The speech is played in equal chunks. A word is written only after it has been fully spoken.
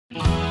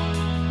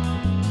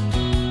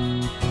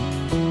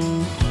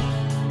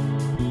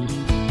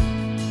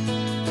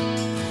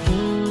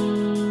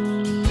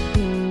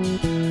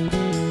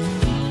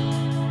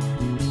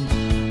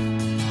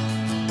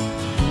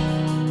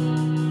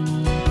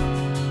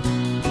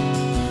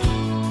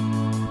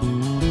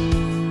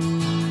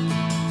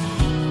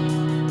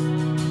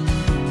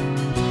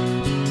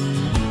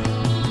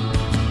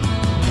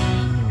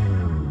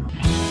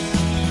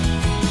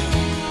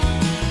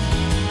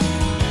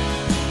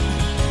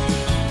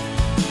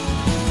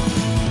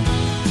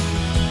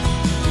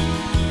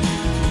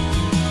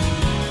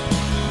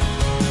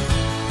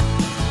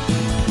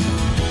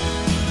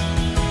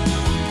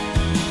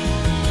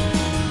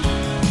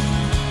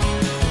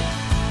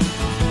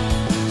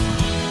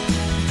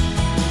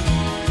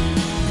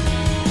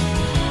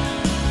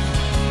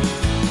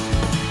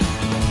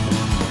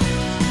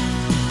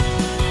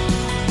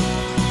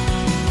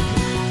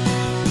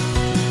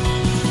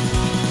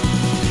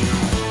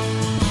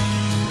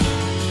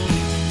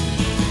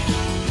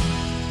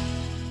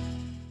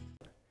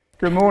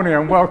Good morning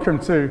and welcome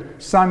to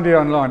Sunday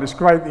Online. It's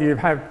great that you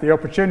have the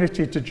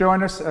opportunity to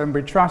join us, and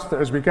we trust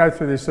that as we go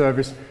through this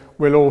service,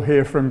 we'll all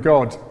hear from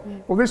God.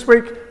 Well, this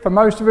week, for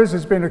most of us,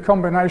 has been a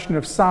combination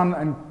of sun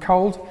and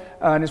cold,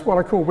 and it's what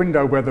I call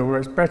window weather, where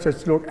it's better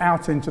to look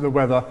out into the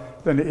weather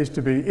than it is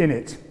to be in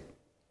it.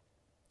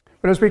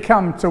 But as we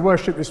come to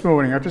worship this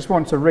morning, I just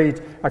want to read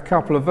a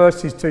couple of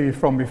verses to you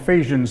from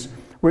Ephesians,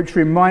 which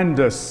remind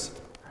us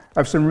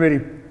of some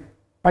really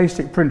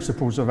basic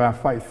principles of our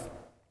faith.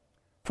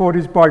 For it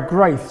is by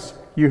grace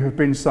you have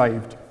been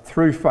saved,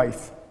 through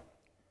faith.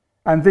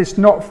 And this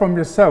not from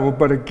yourself,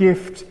 but a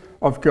gift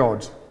of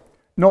God.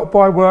 Not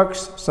by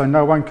works, so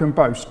no one can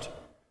boast.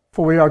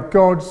 For we are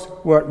God's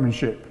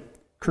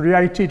workmanship,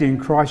 created in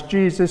Christ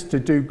Jesus to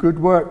do good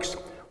works,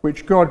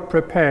 which God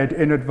prepared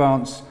in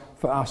advance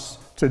for us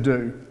to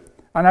do.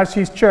 And as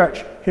his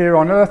church here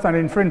on earth and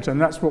in Frinton,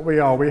 that's what we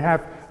are. We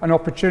have an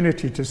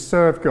opportunity to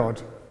serve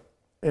God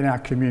in our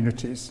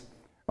communities.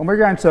 And we're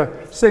going to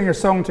sing a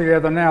song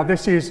together now.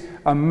 This is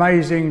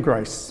Amazing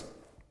Grace.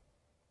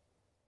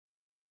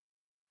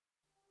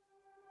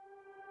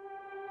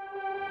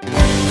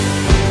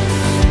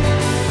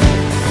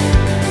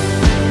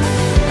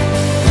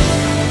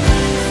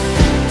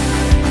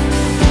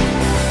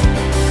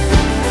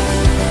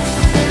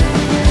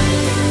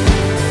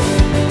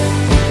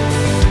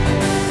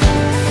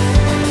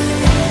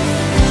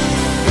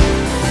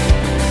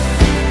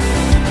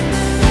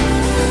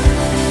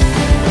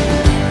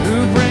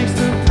 Who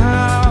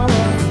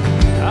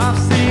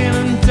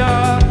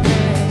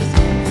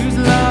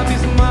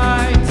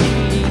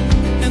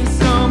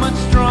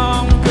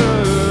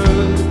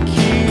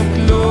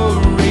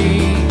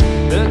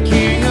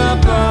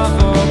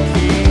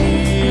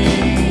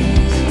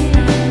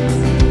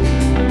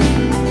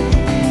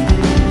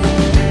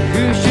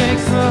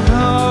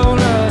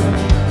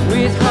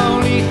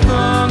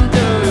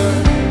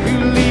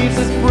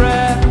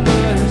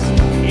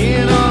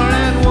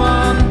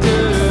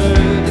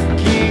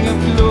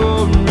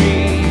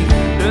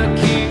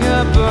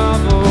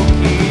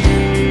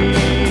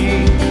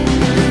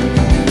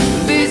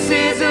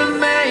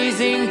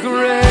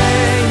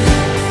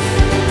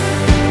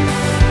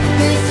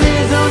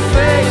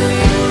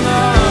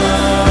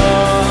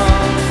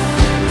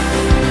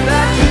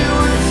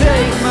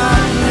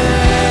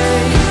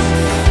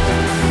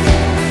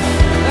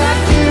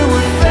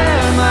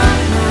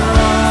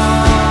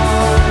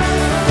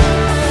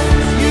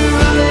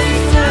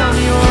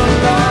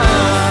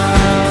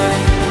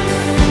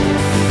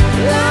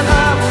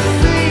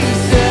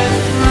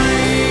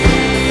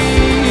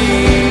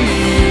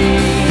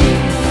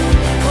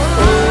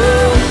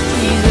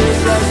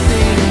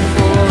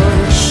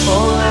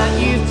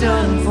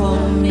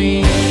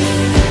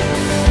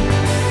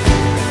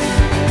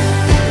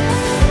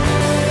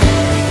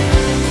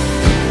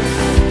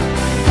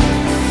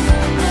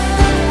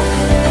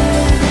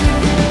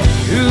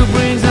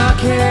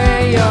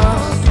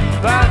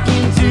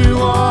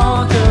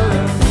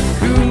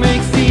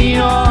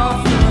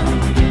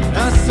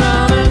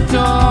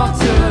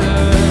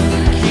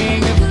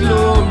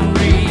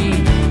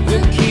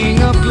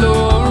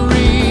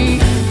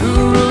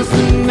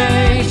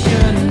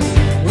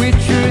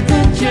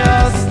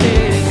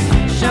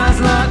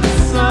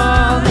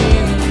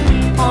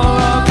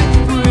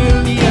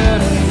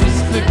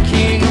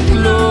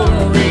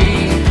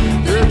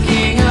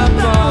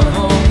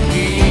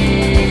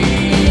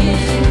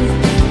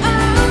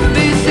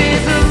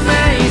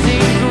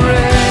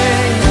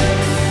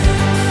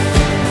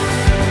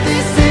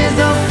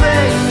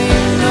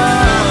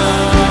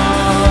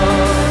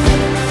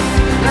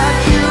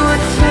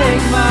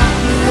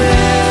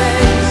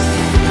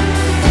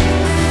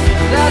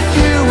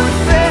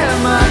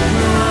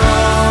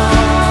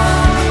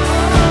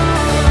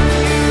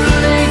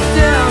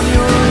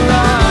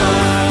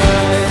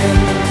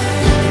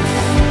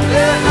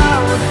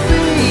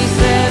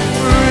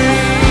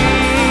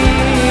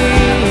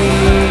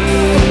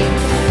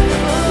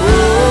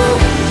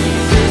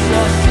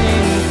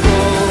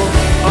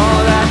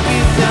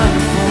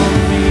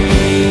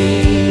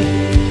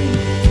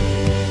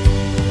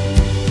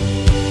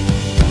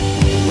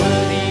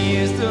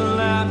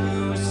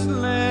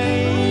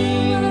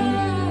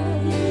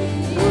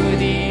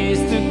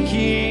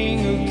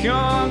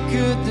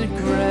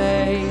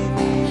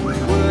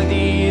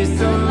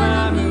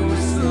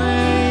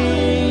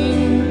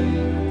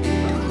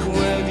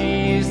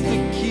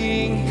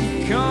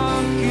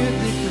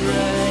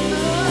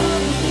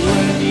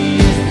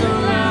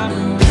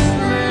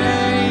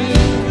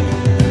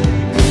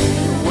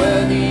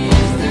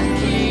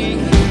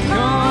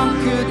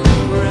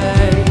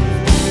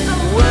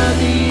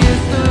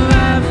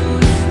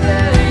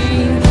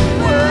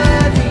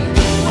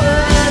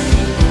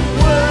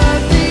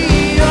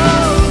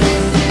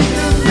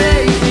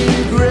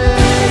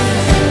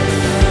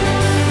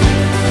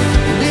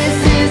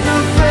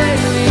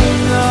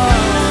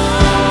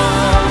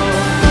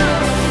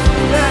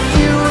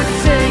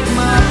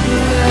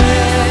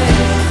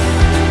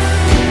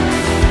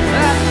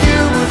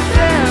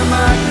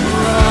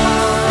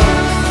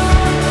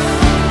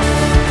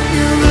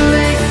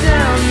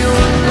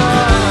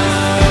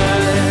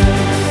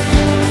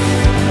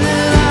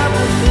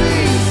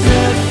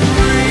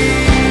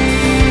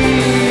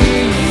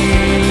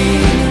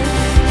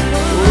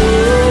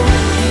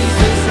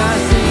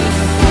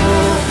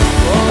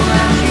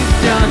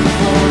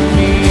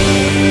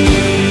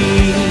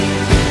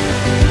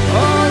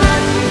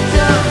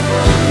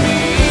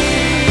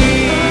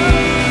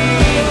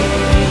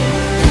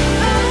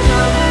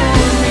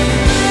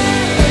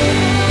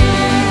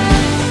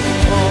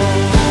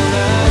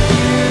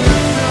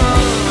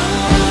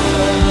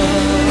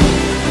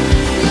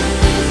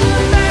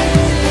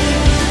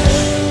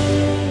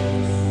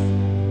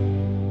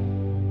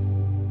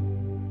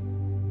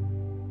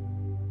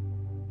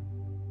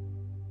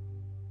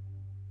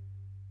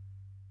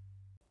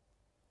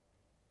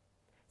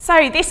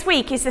So this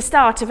week is the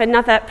start of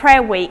another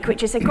prayer week,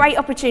 which is a great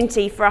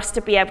opportunity for us to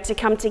be able to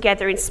come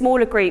together in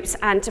smaller groups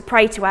and to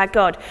pray to our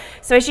God.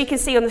 So as you can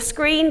see on the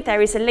screen,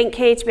 there is a link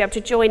here to be able to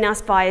join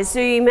us via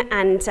Zoom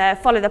and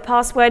follow the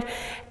password.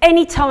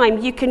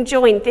 Anytime you can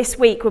join this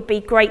week would be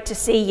great to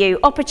see you.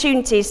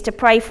 Opportunities to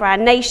pray for our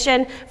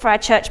nation, for our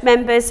church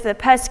members, for the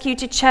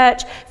persecuted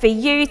church, for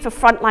youth, for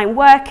frontline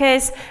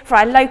workers, for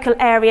our local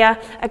area.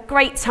 A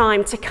great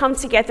time to come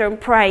together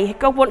and pray.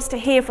 God wants to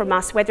hear from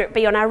us, whether it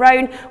be on our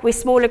own, with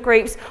smaller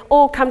groups,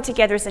 or come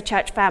together as a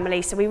church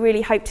family. So we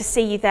really hope to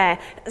see you there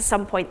at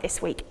some point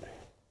this week.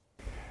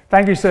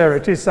 Thank you, Sarah.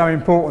 It is so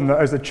important that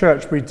as a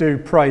church we do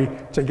pray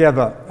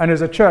together. And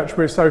as a church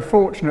we're so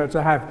fortunate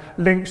to have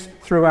links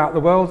throughout the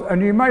world.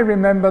 And you may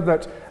remember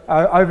that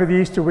over the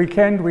Easter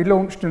weekend we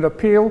launched an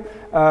appeal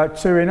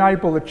to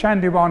enable the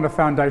Chandiwana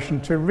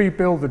Foundation to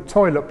rebuild the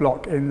toilet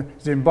block in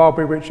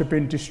Zimbabwe, which had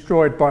been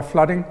destroyed by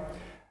flooding.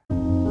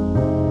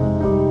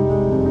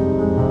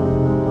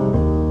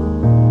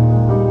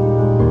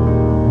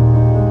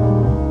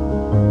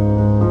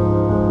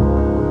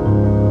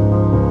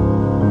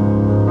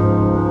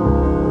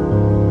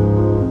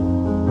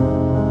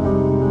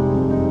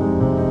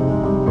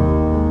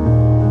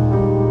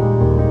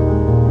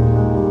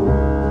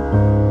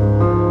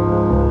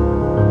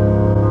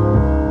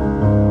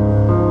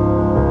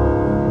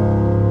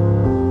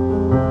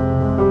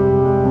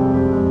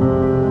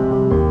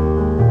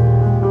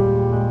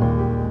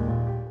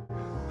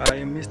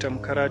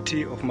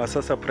 Of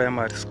Masasa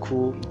Primary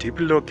School,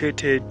 deeply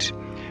located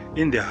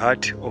in the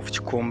heart of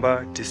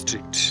Chikomba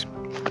district.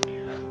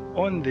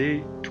 On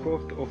the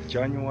 12th of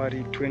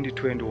January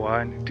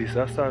 2021,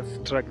 disaster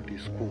struck the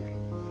school,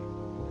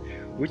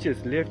 which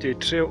has left a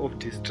trail of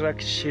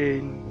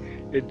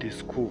destruction at the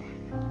school.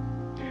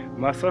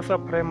 Masasa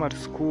Primary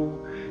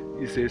School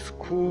is a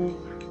school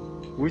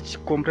which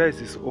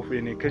comprises of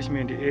an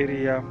catchment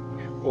area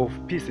of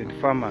peasant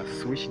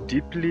farmers which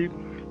deeply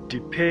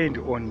depend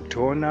on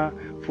donor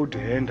food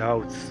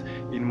handouts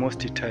in most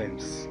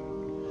times.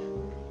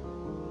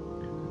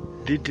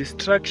 The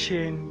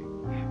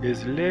destruction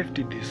has left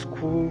the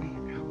school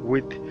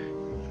with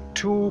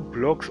 2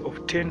 blocks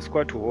of 10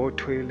 squat wall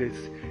toilets,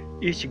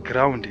 each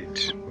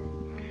grounded,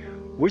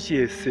 which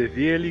has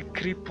severely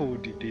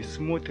crippled the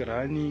smooth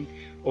running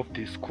of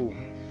the school.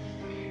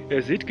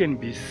 As it can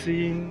be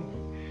seen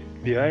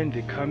behind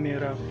the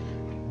camera,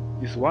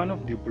 is one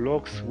of the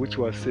blocks which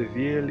was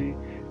severely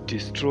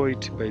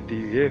destroyed by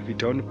the heavy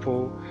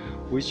downpour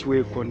which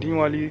were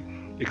continually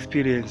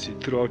experienced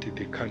throughout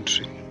the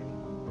country.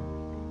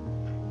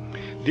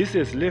 This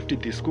has left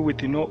the school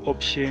with no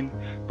option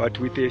but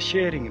with a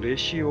sharing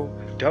ratio,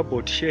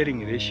 doubled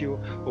sharing ratio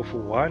of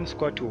 1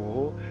 squat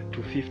hall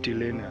to 50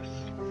 learners.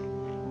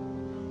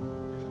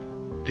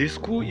 The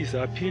school is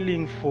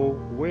appealing for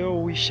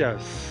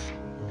well-wishers,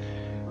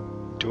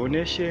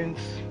 donations,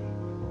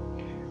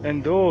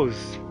 and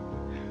those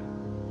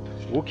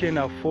who can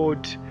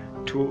afford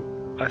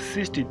to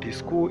assist the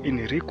school in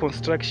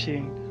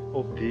reconstruction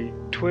of the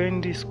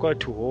 20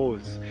 squat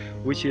halls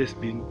which has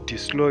been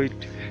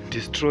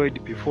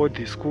destroyed before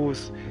the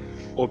schools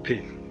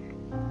open.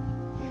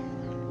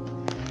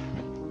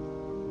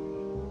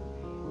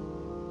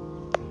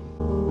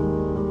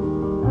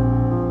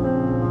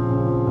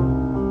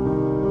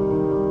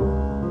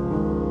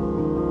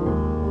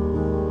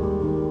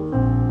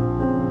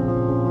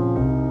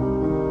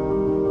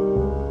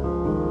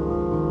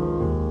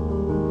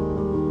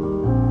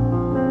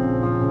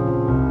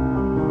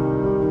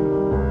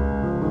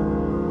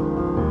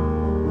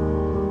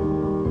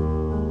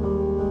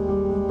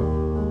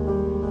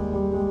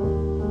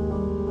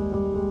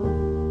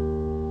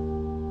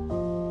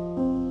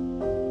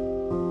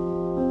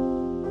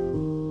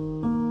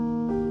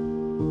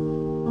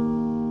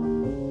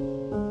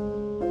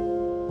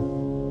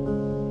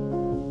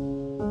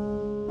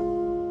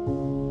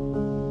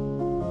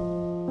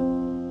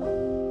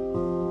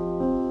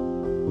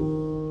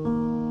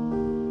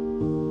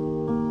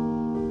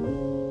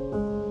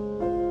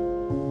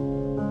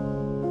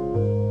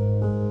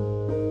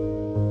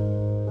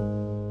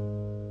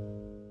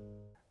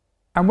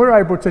 And we're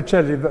able to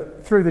tell you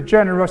that through the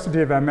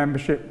generosity of our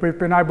membership, we've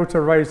been able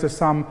to raise a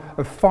sum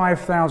of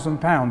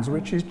 £5,000,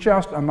 which is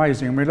just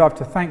amazing. And we'd love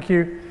to thank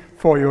you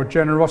for your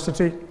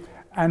generosity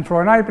and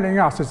for enabling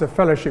us as a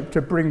fellowship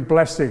to bring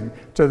blessing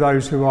to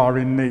those who are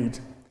in need.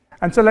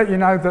 And to let you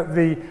know that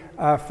the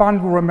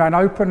fund will remain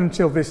open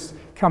until this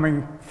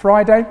coming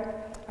Friday.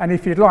 And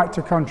if you'd like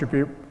to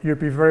contribute, you'd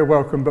be very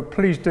welcome, but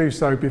please do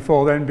so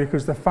before then,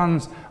 because the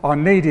funds are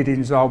needed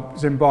in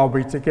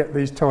Zimbabwe to get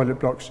these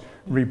toilet blocks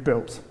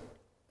rebuilt.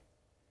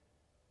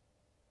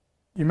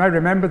 You may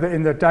remember that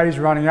in the days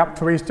running up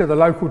to Easter, the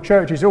local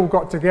churches all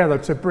got together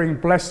to bring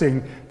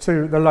blessing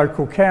to the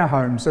local care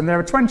homes. And there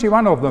are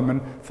 21 of them,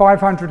 and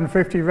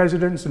 550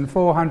 residents and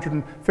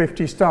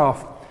 450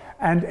 staff.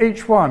 And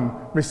each one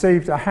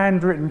received a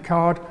handwritten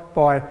card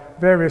by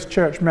various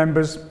church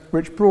members,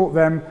 which brought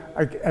them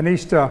an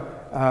Easter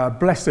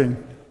blessing.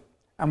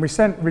 And we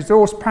sent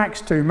resource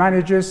packs to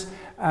managers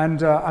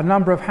and a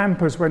number of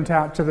hampers went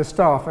out to the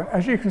staff. And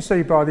as you can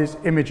see by these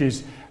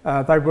images,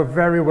 they were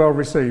very well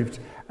received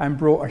and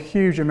brought a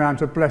huge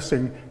amount of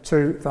blessing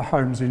to the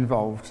homes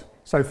involved.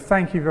 So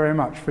thank you very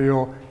much for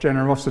your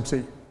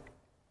generosity.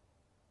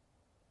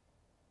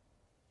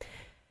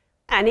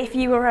 And if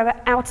you were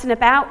out and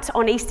about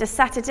on Easter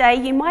Saturday,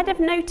 you might have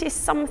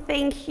noticed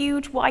something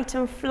huge, white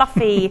and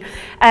fluffy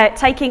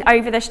taking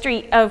over the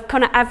street of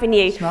Connaught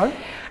Avenue. Snow?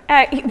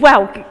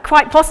 Well,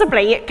 quite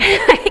possibly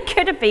it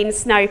could have been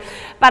snow,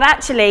 but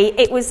actually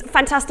it was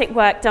fantastic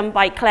work done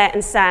by Claire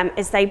and Sam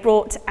as they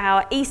brought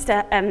our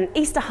Easter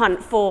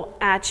hunt for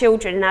our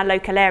children in our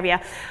local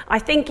area. I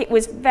think it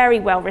was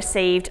very well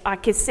received. I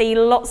could see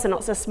lots and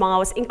lots of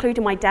smiles,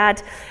 including my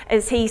dad,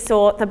 as he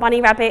saw the bunny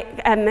rabbit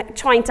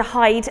trying to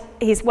hide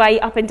his way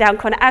up and down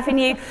Connaught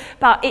Avenue.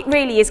 But it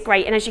really is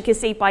great, and as you can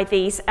see by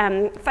these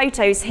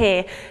photos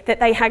here, that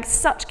they had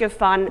such good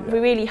fun. We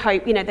really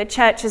hope, you know, the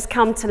church has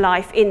come to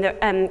life in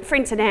the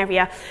Frinton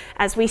area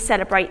as we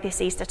celebrate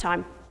this Easter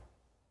time.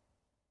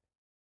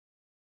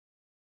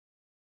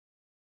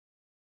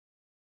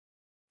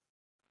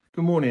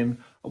 Good morning.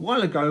 A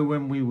while ago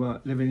when we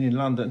were living in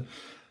London,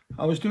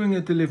 I was doing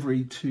a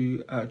delivery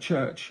to a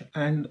church,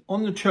 and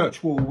on the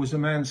church wall was a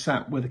man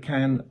sat with a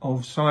can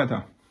of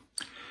cider.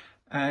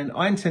 And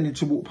I intended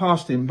to walk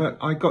past him, but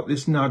I got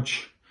this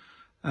nudge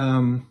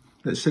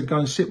that said go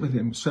and sit with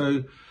him.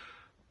 So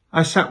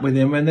I sat with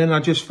him, and then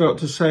I just felt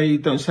to say,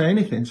 don't say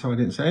anything. So I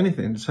didn't say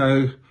anything.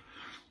 So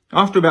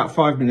after about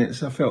 5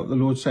 minutes, I felt the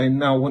Lord saying,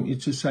 now I want you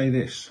to say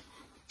this.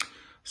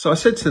 So I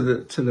said to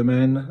the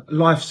man,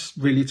 life's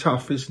really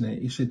tough, isn't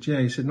it? He said,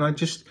 yeah. He said, and I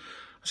just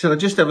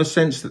have a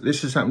sense that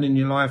this has happened in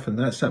your life, and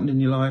that's happened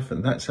in your life,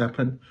 and that's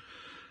happened.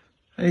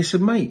 And he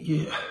said, mate,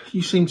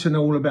 you seem to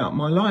know all about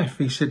my life.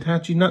 He said, how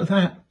do you know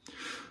that?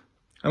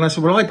 And I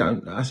said, well, I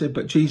don't. I said,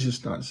 but Jesus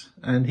does,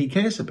 and he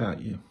cares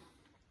about you.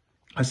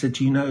 I said,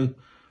 do you know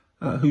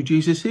who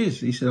Jesus is?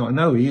 He said, I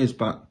know he is,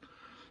 but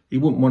he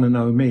wouldn't want to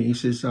know me. He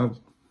says, I've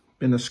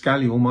been a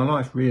scally all my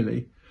life,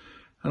 really.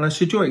 And I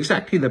said, you're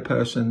exactly the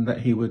person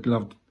that he would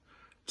love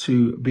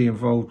to be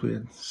involved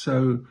with.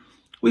 So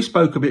we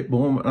spoke a bit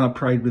more, and I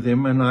prayed with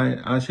him, and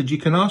I said, you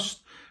can ask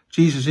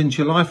Jesus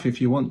into your life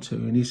if you want to.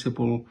 And he said,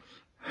 well,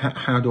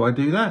 how do I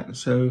do that?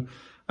 So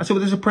I said,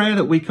 well, there's a prayer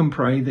that we can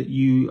pray that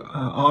you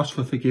ask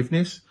for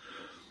forgiveness.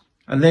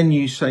 And then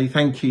you say,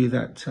 thank you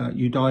that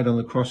you died on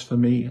the cross for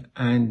me,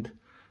 and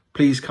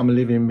please come and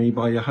live in me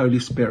by your Holy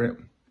Spirit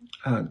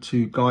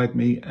to guide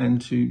me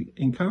and to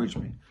encourage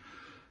me.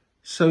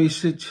 So he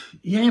said,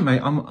 yeah,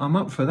 mate, I'm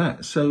up for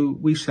that. So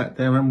we sat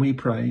there and we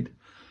prayed,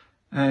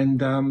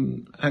 and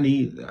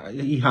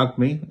he hugged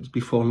me. It was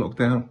before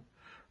lockdown,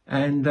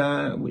 and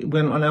we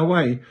went on our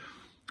way.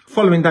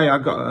 Following day, I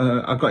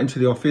got into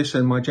the office,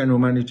 and my general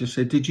manager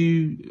said, did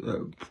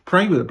you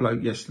pray with a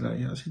bloke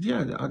yesterday? I said,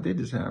 yeah, I did,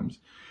 as Hams.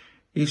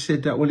 He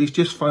said, well, he's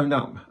just phoned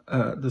up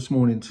this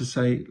morning to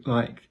say,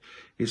 like,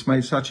 it's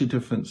made such a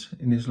difference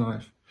in his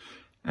life.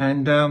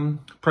 And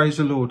praise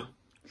the Lord.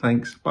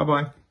 Thanks.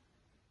 Bye-bye.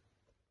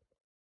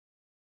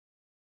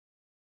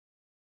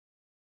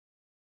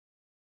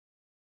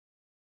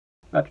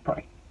 Let's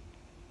pray.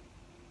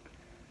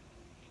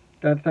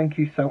 Dad, thank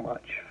you so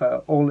much for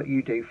all that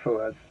you do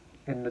for us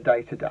in the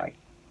day-to-day.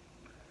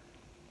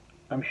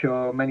 I'm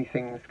sure many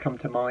things come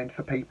to mind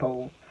for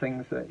people,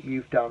 things that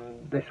you've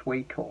done this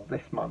week or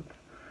this month.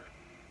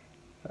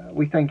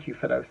 We thank you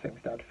for those things,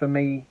 Dad. For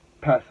me,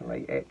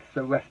 personally, it's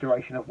the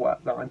restoration of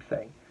work that I'm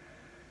seeing.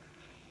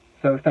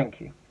 So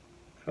thank you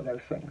for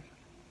those things.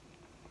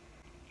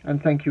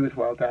 And thank you as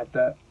well, Dad,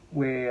 that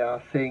we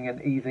are seeing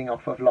an easing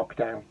off of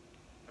lockdown.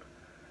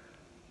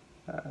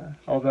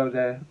 Although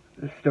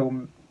there's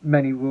still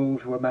many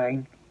rules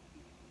remain,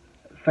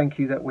 thank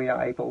you that we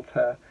are able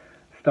to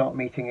start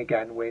meeting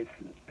again with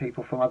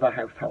people from other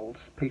households,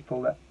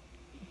 people that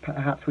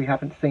perhaps we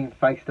haven't seen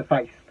face to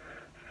face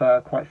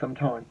for quite some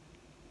time.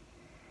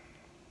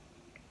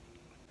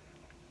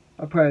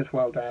 I pray as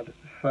well, Dad,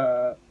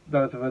 for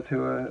those of us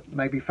who are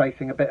maybe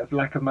facing a bit of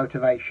lack of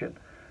motivation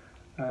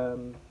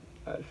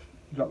as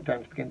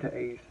lockdowns begin to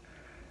ease.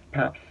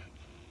 Perhaps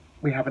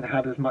we haven't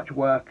had as much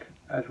work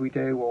as we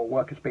do, or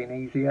work has been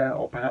easier,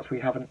 or perhaps we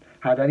haven't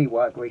had any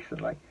work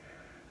recently,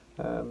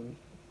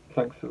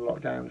 thanks to the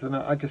lockdowns. And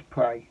I just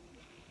pray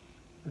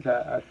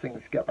that as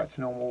things get back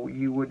to normal,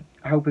 you would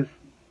help us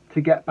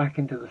to get back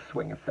into the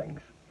swing of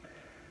things.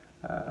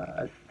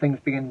 As things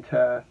begin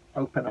to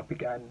open up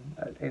again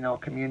in our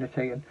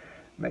community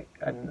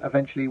and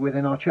eventually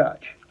within our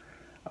church,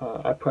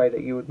 I pray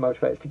that you would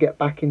motivate us to get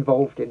back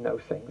involved in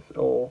those things,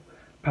 or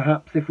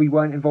perhaps if we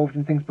weren't involved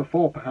in things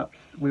before, perhaps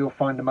we will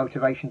find the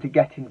motivation to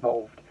get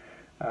involved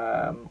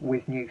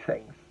with new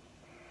things.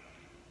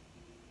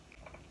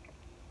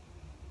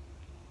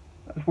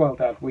 As well,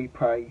 Dad, we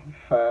pray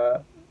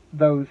for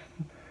those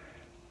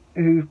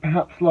who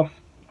perhaps lost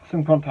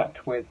some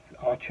contact with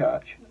our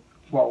church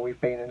while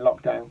we've been in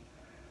lockdown,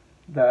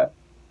 that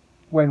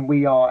when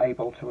we are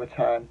able to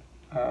return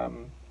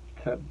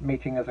to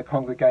meeting as a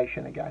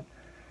congregation again,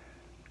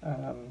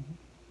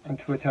 and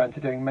to return to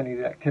doing many of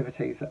the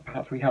activities that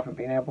perhaps we haven't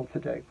been able to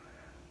do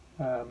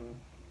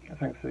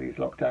thanks to these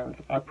lockdowns.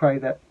 I pray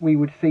that we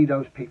would see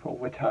those people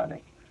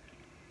returning,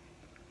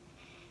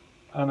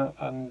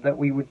 and that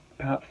we would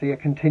perhaps see a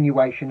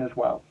continuation as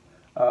well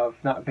of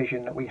that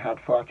vision that we had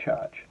for our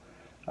church,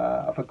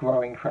 of a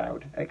growing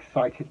crowd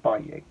excited by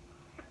you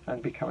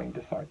and becoming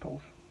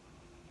disciples.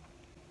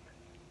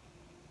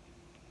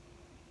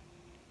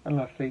 And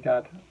lastly,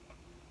 Dad,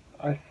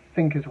 I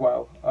think as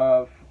well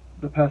of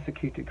the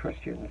persecuted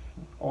Christians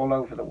all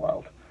over the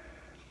world,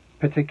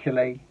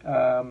 particularly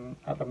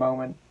at the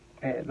moment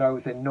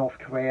those in North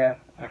Korea,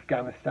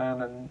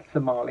 Afghanistan and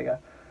Somalia,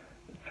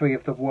 three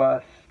of the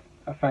worst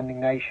offending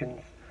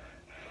nations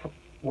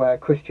where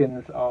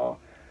Christians are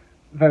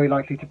very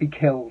likely to be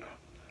killed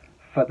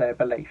for their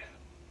beliefs.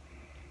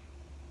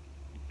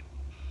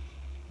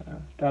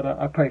 Dad,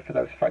 I pray for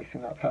those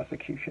facing that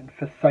persecution,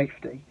 for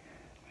safety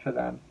for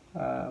them,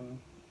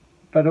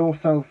 but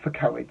also for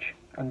courage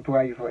and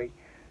bravery,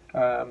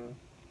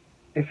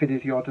 if it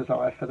is your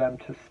desire for them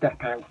to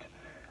step out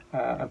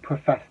and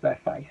profess their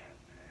faith.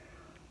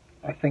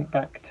 I think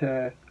back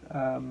to,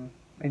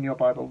 in your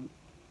Bible,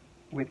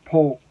 with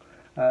Paul,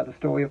 the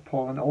story of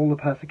Paul and all the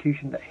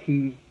persecution that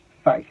he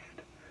faced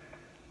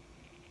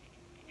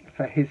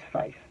for his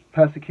faith,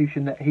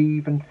 persecution that he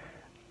even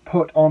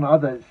put on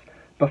others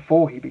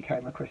before he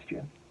became a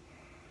Christian,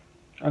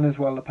 and as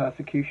well the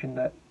persecution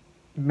that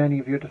many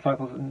of your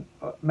disciples and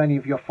many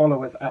of your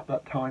followers at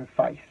that time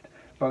faced,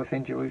 both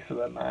in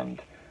Jerusalem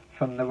and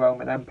from the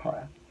Roman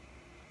Empire.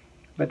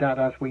 But Dad,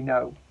 as we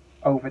know,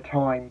 over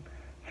time,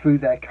 through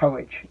their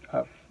courage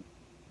of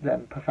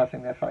them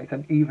professing their faith,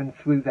 and even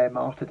through their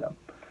martyrdom,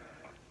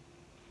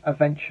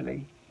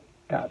 eventually,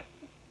 Dad,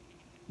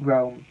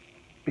 Rome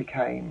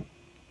became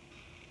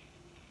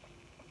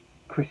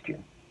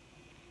Christian.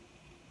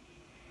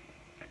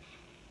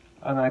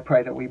 And I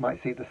pray that we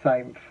might see the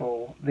same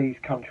for these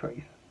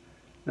countries,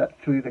 that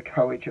through the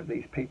courage of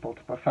these people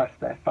to profess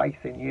their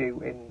faith in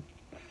you in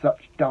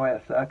such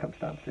dire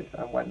circumstances,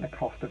 and when the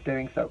cost of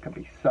doing so can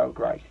be so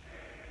great,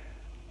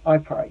 I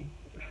pray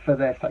for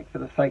their sake, for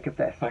the sake of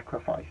their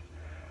sacrifice,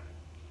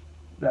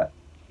 that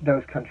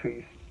those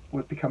countries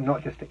would become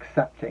not just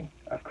accepting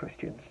of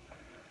Christians,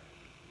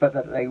 but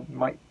that they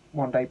might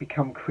one day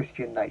become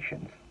Christian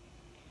nations.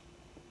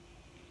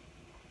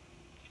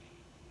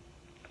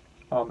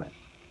 Amen.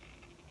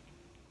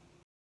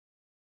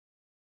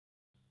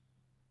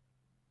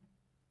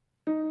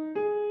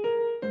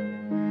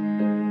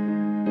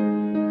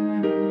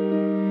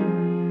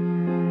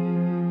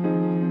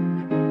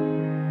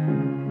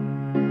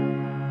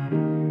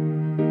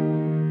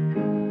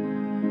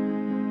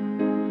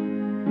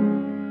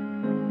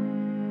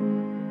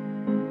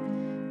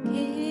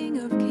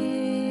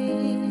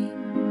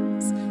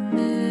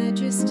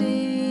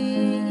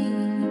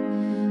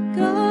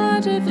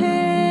 Of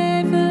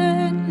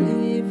heaven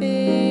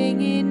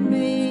living in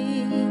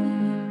me,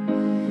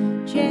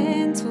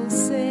 gentle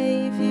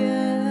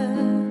Saviour,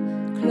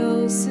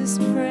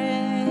 closest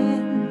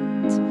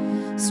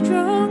friend,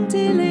 strong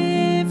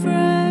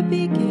deliverer,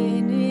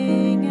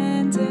 beginning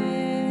and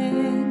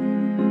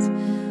end,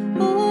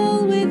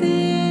 all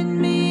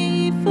within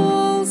me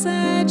falls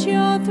at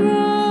your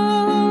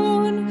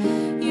throne,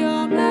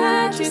 your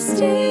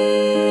majesty,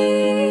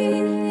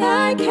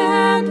 I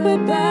can't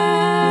but bow.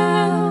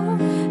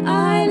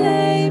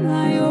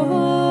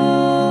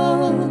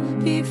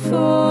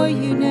 For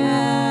you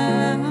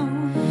now,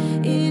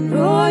 in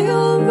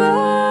royal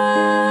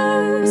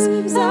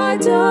robes I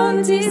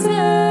don't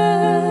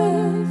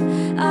deserve,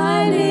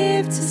 I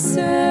live to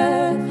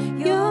serve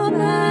your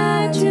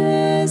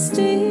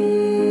majesty.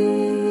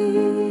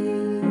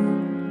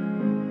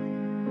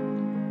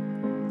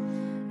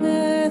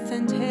 Earth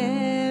and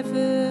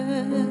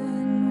heaven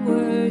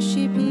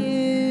worship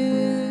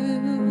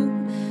you,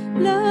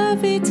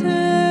 love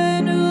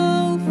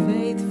eternal,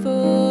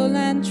 faithful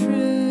and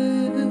true,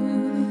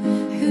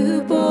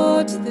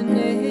 bought the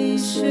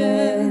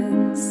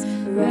nations,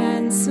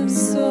 ransomed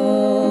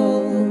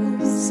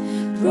souls,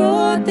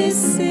 brought this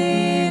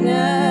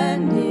sinner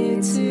near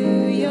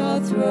to your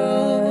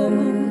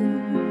throne.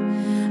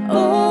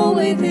 All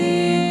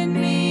within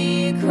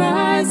me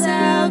cries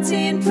out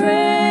in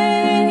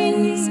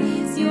praise,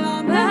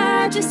 your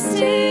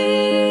majesty,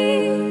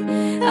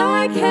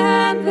 I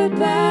can't but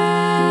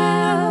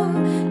bow,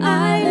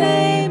 I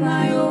lay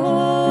my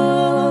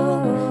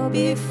all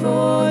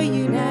before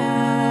you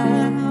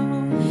now.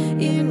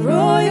 In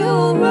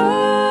royal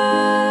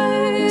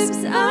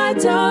robes I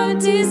don't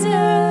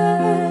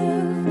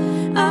deserve,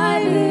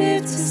 I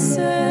live to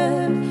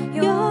serve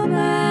your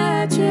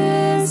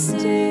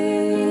majesty.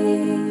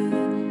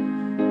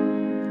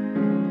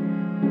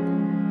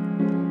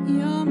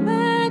 Your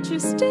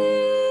majesty,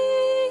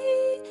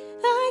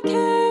 I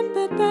can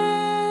but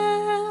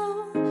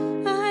bow,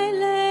 I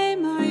lay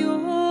my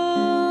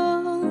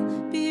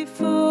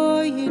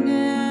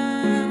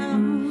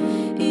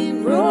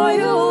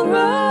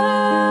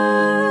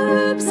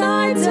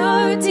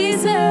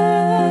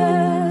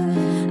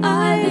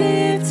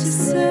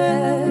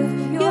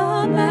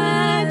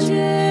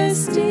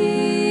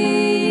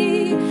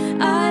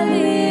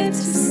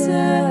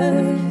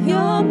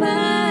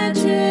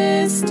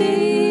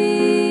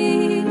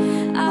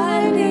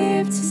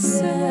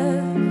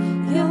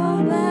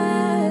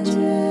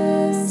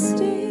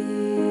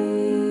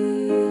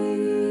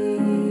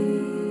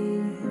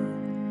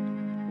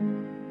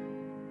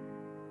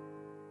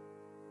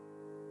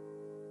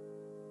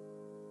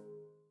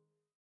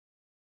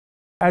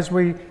As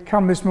we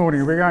come this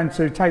morning, we're going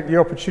to take the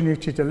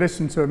opportunity to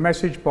listen to a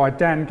message by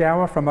Dan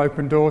Gower from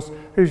Open Doors,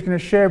 who's going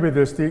to share with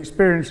us the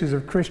experiences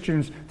of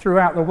Christians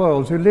throughout the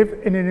world who live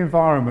in an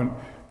environment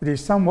that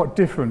is somewhat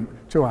different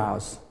to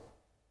ours.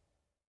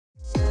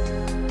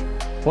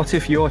 What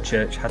if your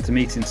church had to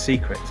meet in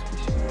secret?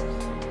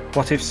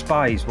 What if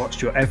spies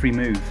watched your every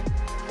move?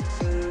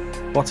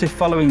 What if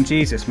following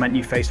Jesus meant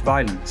you faced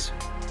violence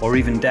or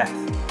even death?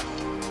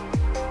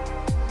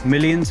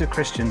 Millions of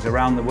Christians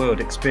around the world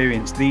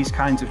experience these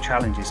kinds of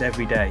challenges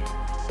every day.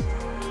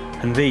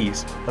 And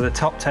these are the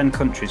top 10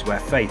 countries where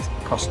faith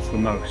costs the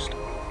most.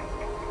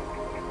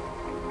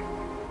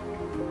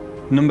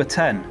 Number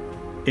 10,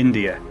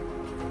 India.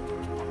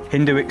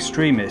 Hindu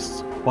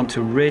extremists want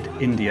to rid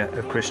India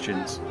of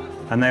Christians,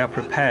 and they are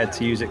prepared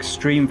to use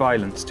extreme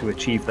violence to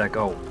achieve their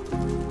goal.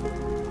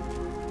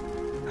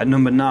 At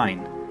number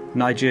 9,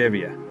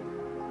 Nigeria,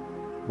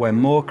 where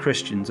more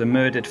Christians are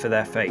murdered for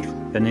their faith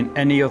than in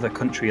any other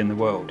country in the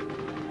world.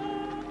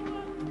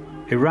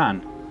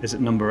 Iran is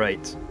at number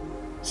 8.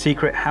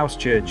 Secret house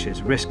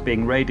churches risk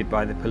being raided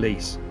by the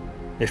police.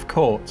 If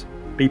caught,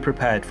 be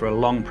prepared for a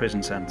long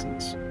prison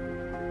sentence.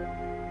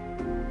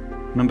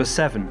 Number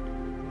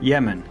 7,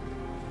 Yemen,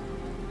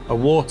 a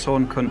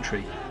war-torn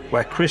country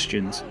where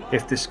Christians,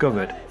 if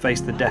discovered,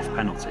 face the death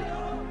penalty.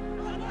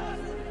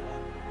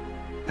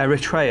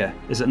 Eritrea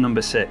is at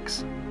number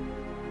 6.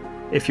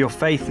 If your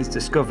faith is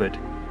discovered,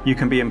 you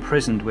can be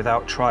imprisoned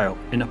without trial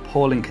in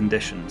appalling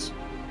conditions.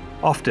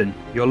 Often,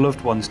 your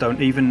loved ones don't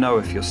even know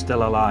if you're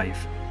still alive.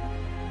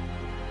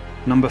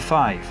 Number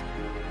 5,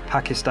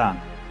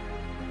 Pakistan.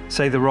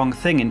 Say the wrong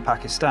thing in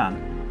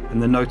Pakistan,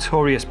 and the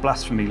notorious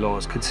blasphemy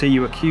laws could see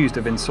you accused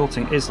of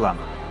insulting Islam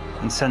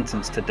and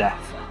sentenced to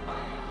death.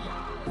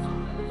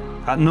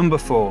 At number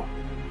 4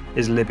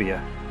 is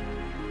Libya,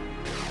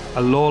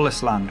 a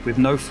lawless land with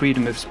no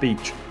freedom of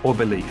speech or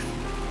belief.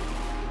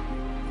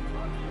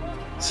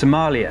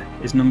 Somalia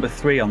is number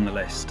 3 on the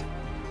list.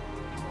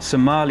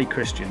 Somali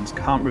Christians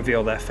can't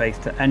reveal their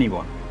faith to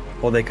anyone,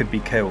 or they could be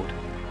killed,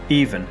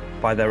 even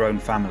by their own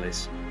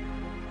families.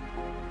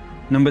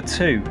 Number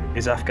 2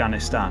 is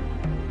Afghanistan.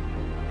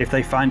 If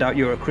they find out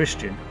you're a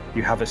Christian,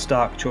 you have a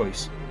stark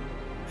choice: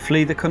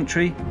 flee the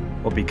country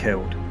or be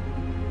killed.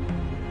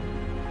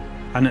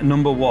 And at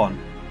number 1,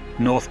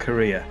 North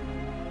Korea,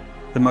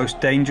 the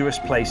most dangerous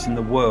place in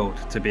the world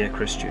to be a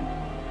Christian.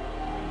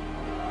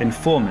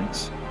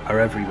 Informants are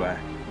everywhere.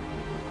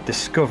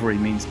 Discovery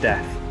means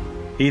death,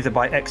 either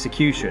by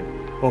execution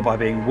or by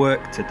being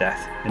worked to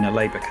death in a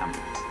labour camp.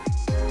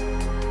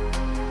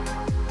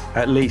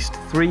 At least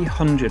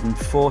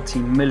 340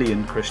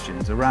 million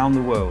Christians around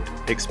the world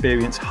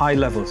experience high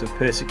levels of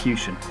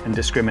persecution and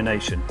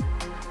discrimination.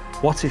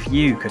 What if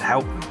you could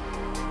help them?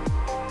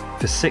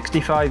 For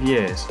 65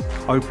 years,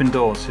 Open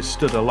Doors has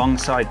stood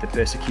alongside the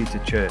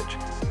persecuted church,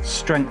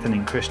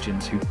 strengthening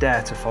Christians who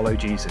dare to follow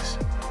Jesus,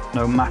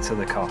 no matter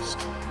the cost.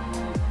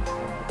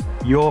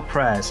 Your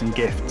prayers and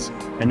gifts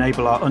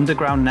enable our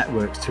underground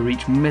networks to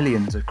reach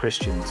millions of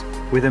Christians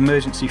with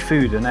emergency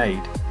food and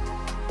aid,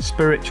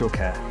 spiritual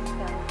care,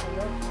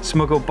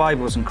 smuggled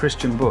Bibles and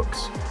Christian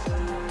books,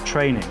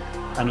 training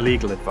and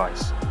legal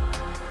advice.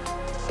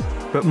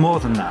 But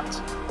more than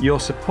that, your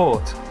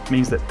support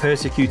means that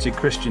persecuted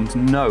Christians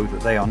know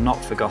that they are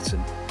not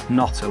forgotten,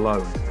 not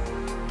alone.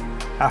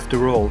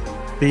 After all,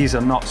 these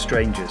are not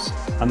strangers,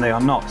 and they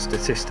are not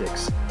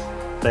statistics.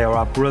 They are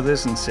our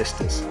brothers and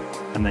sisters,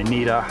 and they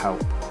need our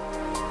help.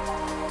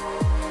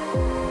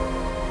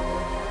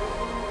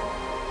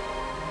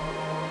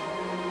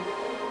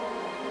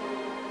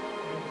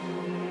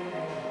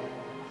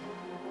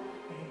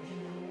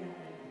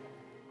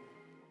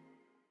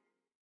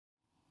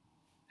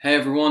 Hey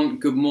everyone,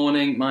 good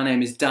morning. My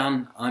name is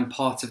Dan. I'm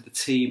part of the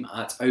team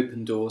at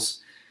Open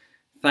Doors.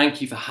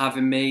 Thank you for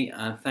having me,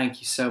 and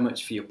thank you so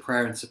much for your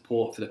prayer and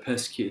support for the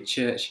persecuted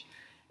church.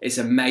 It's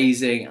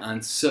amazing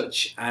and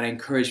such an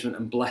encouragement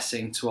and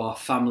blessing to our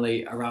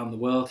family around the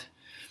world.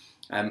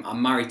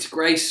 I'm married to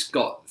Grace,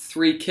 got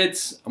 3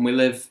 kids, and we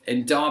live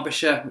in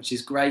Derbyshire, which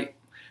is great.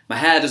 My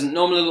hair doesn't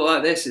normally look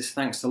like this, it's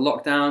thanks to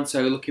lockdown,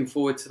 so looking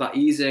forward to that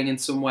easing in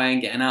some way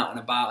and getting out and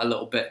about a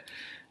little bit.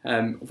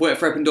 I've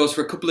worked for Open Doors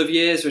for a couple of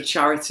years. We're a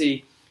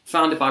charity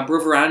founded by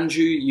Brother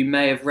Andrew. You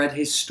may have read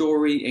his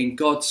story in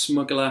God's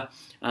Smuggler,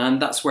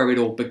 and that's where it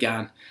all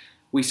began.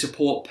 We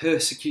support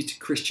persecuted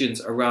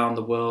Christians around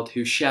the world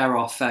who share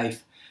our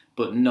faith,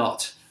 but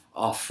not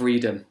our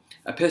freedom.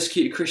 A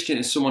persecuted Christian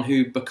is someone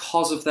who,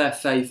 because of their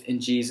faith in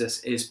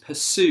Jesus, is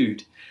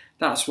pursued.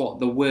 That's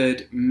what the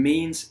word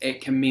means.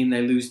 It can mean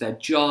they lose their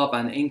job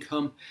and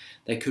income.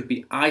 They could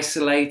be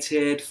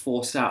isolated,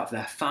 forced out of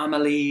their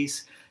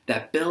families.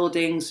 Their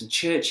buildings and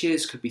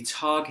churches could be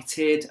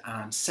targeted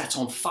and set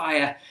on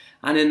fire.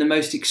 And in the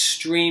most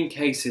extreme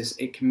cases,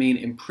 it can mean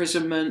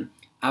imprisonment,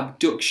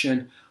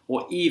 abduction,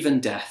 or even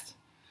death,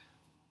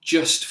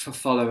 just for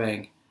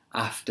following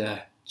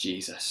after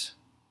Jesus.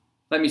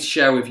 Let me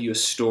share with you a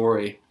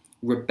story.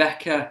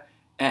 Rebecca,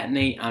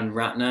 Etni, and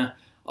Ratna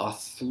are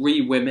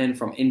 3 women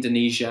from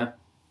Indonesia,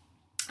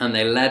 and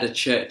they led a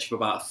church of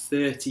about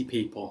 30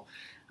 people.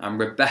 and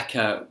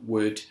Rebecca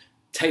would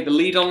take the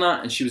lead on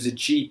that, and she was a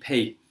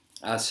GP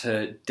as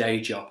her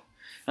day job.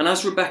 And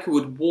as Rebecca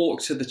would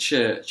walk to the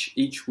church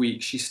each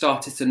week, she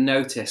started to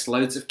notice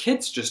loads of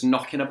kids just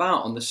knocking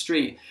about on the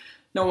street.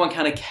 No one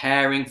kind of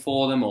caring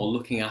for them or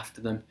looking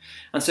after them.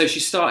 And so she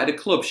started a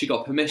club. She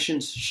got permission.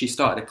 She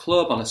started a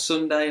club on a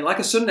Sunday, like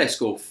a Sunday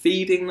school,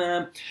 feeding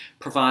them,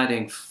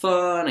 providing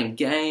fun and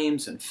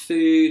games and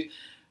food,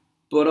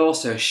 but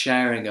also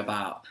sharing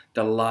about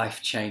the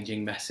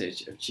life-changing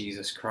message of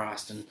Jesus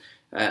Christ. And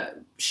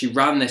she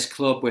ran this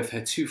club with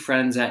her two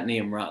friends,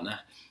 Etney and Ratner.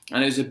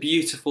 And it was a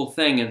beautiful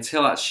thing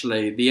until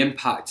actually the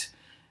impact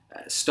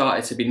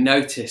started to be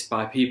noticed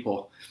by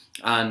people.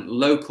 And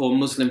local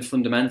Muslim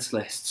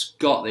fundamentalists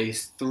got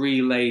these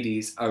three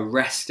ladies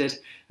arrested.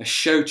 A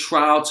show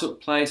trial took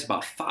place,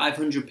 about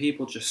 500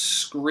 people just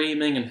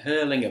screaming and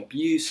hurling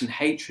abuse and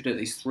hatred at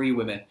these three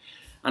women.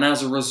 And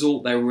as a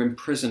result, they were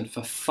imprisoned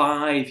for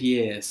 5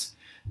 years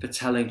for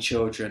telling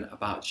children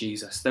about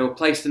Jesus. They were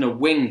placed in a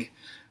wing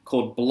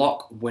called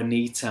Block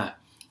Juanita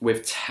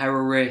with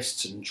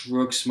terrorists and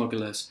drug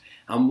smugglers.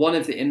 And one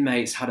of the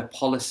inmates had a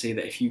policy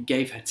that if you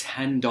gave her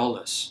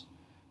 $10,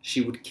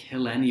 she would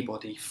kill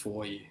anybody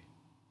for you.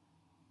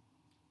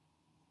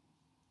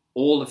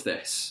 All of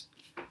this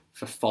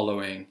for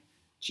following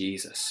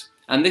Jesus.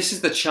 And this is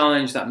the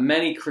challenge that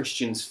many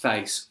Christians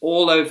face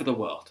all over the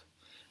world.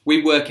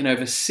 We work in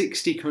over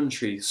 60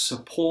 countries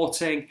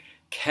supporting,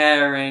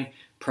 caring,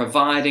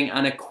 providing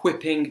and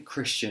equipping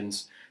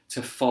Christians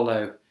to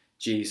follow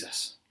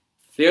Jesus.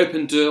 The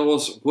Open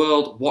Doors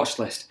World Watch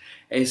List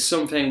is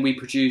something we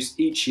produce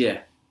each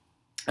year,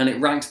 and it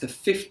ranks the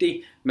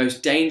 50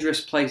 most dangerous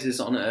places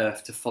on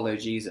earth to follow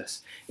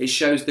Jesus. It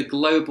shows the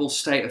global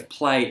state of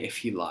play,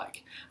 if you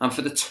like. And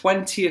for the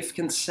 20th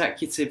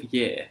consecutive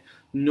year,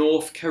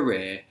 North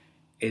Korea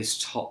is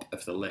top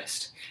of the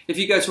list. If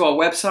you go to our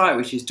website,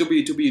 which is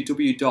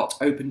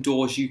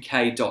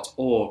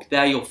www.opendoorsuk.org,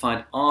 there you'll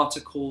find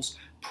articles,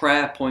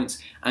 prayer points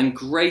and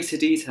greater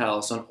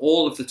details on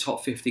all of the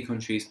top 50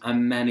 countries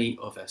and many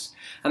others.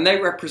 And they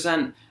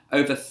represent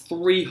over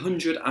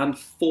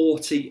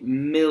 340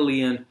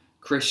 million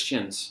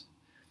Christians.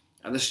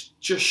 And that's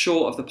just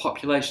short of the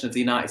population of the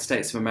United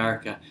States of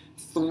America.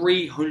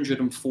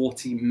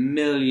 340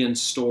 million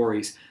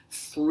stories,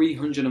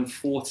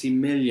 340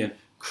 million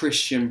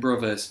Christian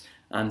brothers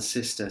and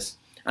sisters.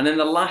 And in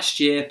the last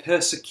year,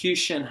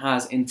 persecution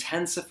has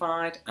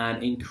intensified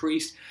and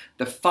increased.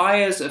 The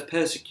fires of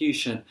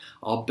persecution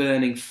are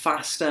burning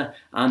faster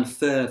and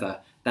further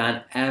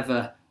than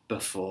ever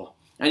before.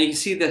 And you can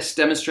see this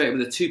demonstrated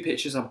with the two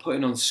pictures I'm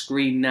putting on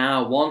screen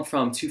now, one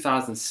from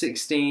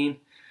 2016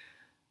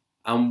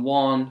 and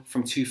one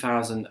from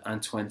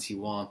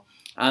 2021.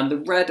 And the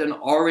red and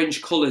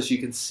orange colours you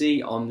can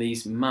see on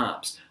these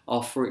maps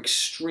are for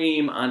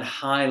extreme and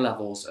high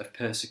levels of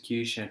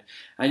persecution.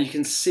 And you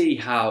can see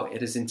how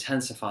it has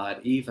intensified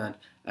even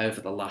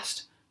over the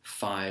last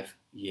 5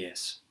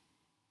 years.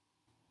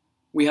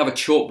 We have a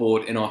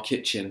chalkboard in our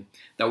kitchen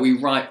that we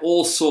write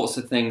all sorts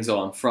of things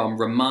on,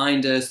 from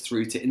reminders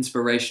through to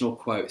inspirational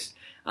quotes.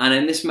 And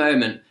in this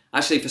moment,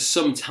 actually for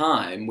some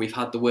time, we've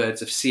had the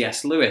words of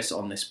C.S. Lewis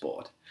on this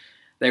board.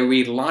 They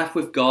read, "Life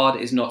with God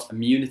is not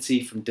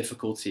immunity from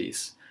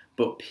difficulties,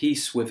 but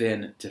peace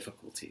within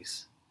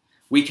difficulties.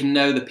 We can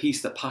know the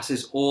peace that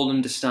passes all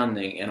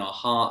understanding in our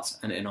hearts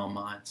and in our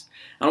minds."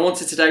 And I want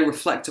to today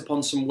reflect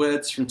upon some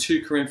words from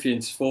 2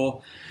 Corinthians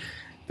 4,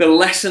 the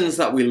lessons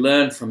that we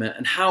learn from it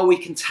and how we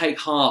can take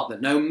heart,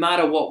 that no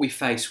matter what we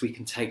face, we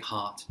can take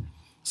heart.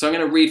 So I'm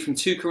going to read from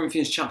 2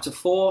 Corinthians chapter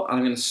 4, and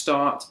I'm going to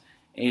start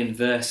in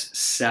verse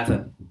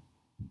 7.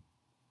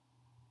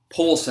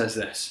 Paul says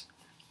this,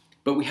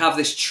 "But we have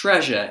this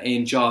treasure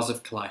in jars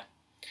of clay,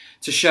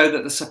 to show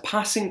that the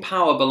surpassing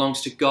power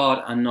belongs to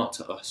God and not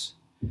to us.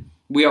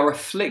 We are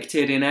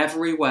afflicted in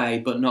every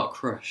way, but not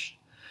crushed,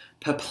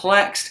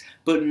 perplexed,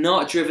 but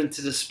not driven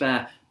to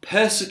despair,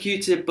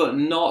 persecuted, but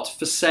not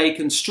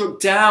forsaken, struck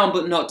down,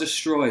 but not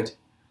destroyed,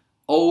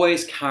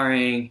 always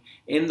carrying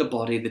in the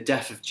body the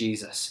death of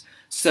Jesus,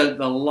 so that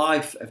the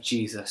life of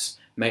Jesus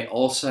may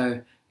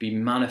also be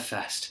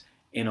manifest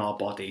in our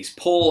bodies."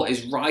 Paul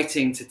is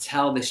writing to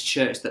tell this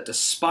church that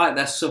despite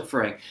their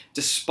suffering,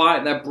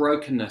 despite their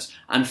brokenness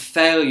and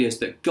failures,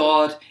 that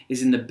God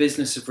is in the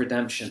business of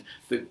redemption,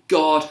 that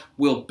God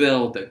will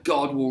build, that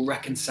God will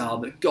reconcile,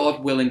 that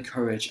God will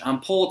encourage.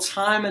 And Paul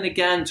time and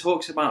again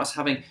talks about us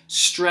having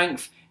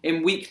strength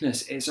in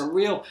weakness. It's a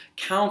real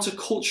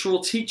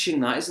countercultural teaching,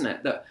 that, isn't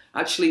it? That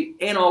actually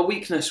in our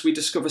weakness we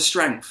discover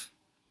strength.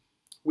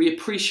 We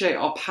appreciate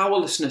our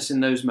powerlessness in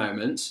those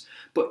moments,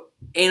 but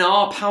in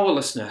our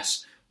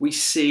powerlessness, we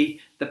see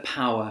the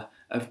power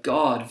of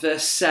God.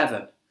 Verse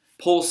 7,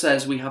 Paul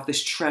says we have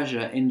this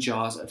treasure in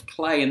jars of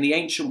clay. In the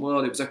ancient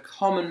world, it was a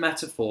common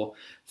metaphor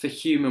for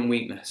human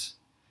weakness.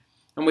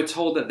 And we're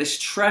told that this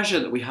treasure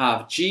that we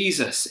have,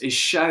 Jesus, is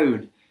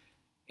shown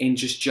in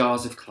just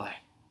jars of clay.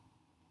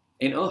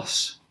 In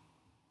us,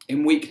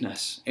 in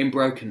weakness, in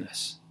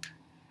brokenness.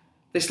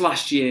 This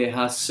last year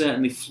has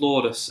certainly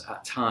floored us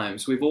at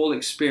times. We've all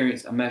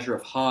experienced a measure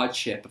of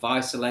hardship, of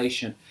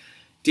isolation,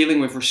 dealing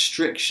with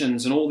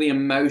restrictions and all the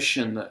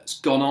emotion that's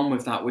gone on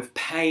with that, with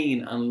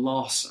pain and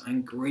loss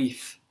and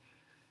grief.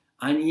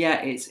 And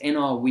yet it's in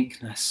our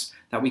weakness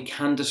that we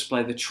can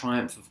display the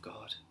triumph of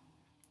God.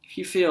 If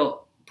you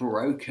feel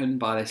broken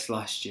by this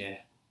last year,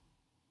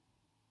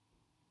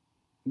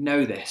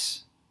 know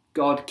this: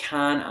 God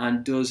can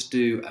and does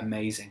do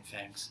amazing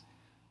things.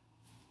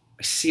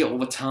 I see it all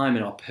the time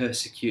in our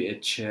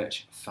persecuted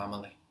church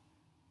family.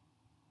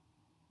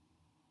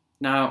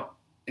 Now,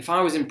 if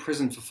I was in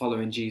prison for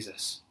following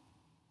Jesus,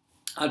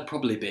 I'd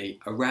probably be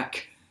a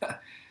wreck,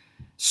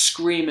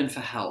 screaming for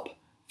help,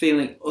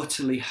 feeling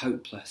utterly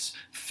hopeless,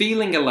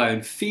 feeling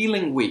alone,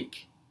 feeling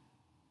weak.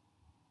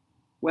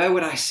 Where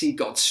would I see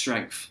God's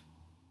strength?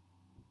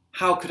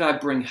 How could I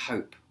bring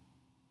hope?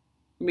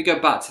 Let me go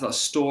back to that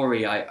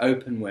story I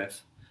opened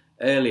with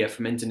earlier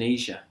from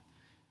Indonesia.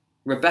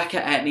 Rebecca,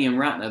 Etney and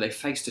Ratner, they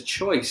faced a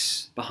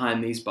choice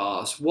behind these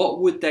bars. What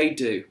would they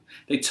do?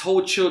 They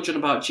told children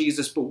about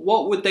Jesus, but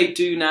what would they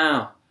do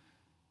now?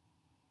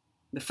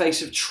 In the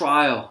face of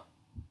trial,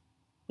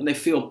 when they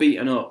feel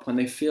beaten up, when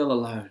they feel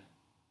alone,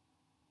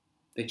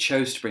 they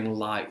chose to bring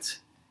light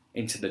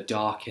into the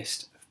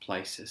darkest of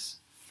places.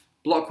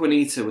 Block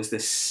Juanita was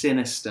this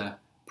sinister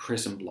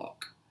prison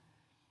block.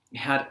 It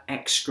had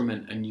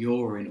excrement and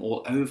urine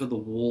all over the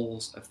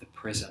walls of the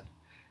prison.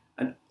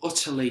 An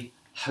utterly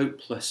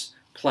hopeless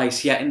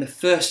place. Yet in the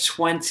first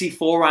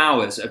 24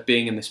 hours of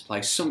being in this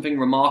place, something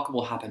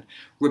remarkable happened.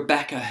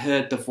 Rebecca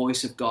heard the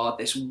voice of God,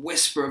 this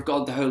whisper of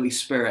God, the Holy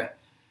Spirit.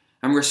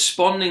 And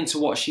responding to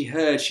what she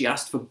heard, she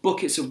asked for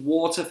buckets of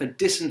water, for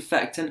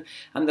disinfectant,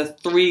 and the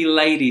three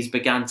ladies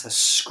began to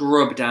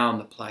scrub down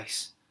the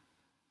place.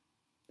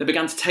 They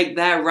began to take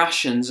their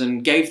rations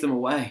and gave them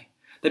away.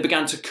 They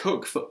began to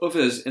cook for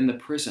others in the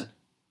prison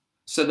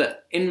so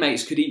that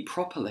inmates could eat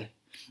properly.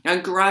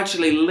 And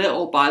gradually,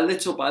 little by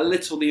little by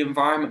little, the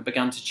environment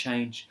began to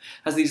change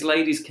as these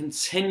ladies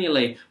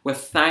continually were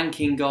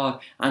thanking God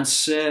and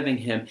serving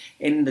Him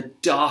in the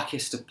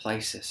darkest of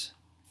places.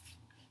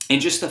 In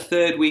just the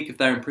third week of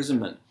their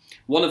imprisonment,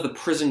 one of the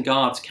prison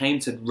guards came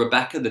to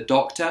Rebecca, the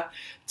doctor,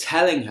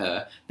 telling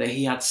her that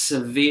he had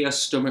severe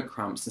stomach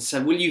cramps and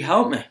said, "Will you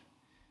help me?"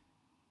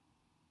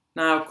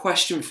 Now, a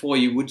question for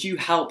you: would you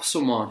help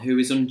someone who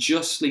is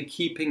unjustly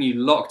keeping you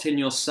locked in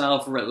your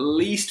cell for at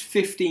least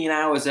 15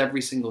 hours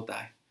every single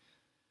day?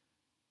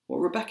 What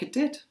Rebecca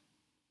did.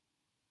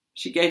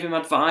 She gave him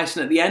advice,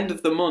 and at the end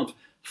of the month,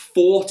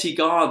 40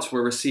 guards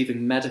were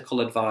receiving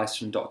medical advice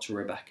from Dr.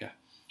 Rebecca.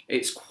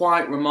 It's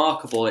quite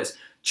remarkable. It's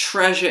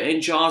treasure in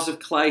jars of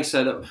clay,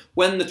 so that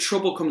when the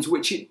trouble comes,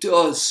 which it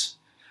does,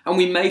 and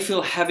we may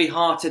feel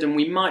heavy-hearted and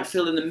we might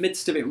feel in the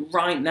midst of it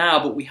right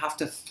now, but we have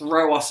to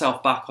throw ourselves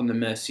back on the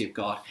mercy of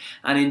God.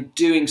 And in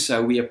doing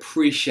so, we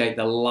appreciate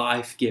the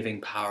life-giving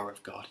power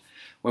of God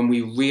when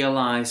we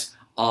realize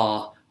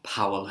our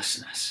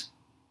powerlessness.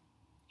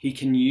 He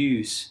can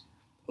use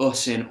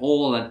us in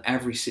all and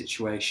every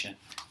situation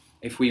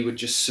if we would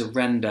just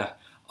surrender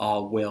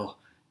our will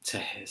to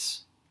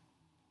His.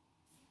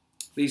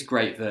 These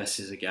great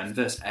verses again.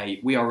 Verse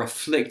 8, we are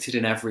afflicted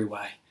in every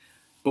way,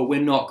 but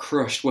we're not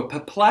crushed. We're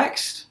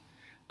perplexed,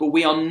 but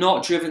we are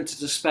not driven to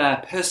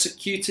despair.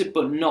 Persecuted,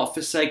 but not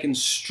forsaken.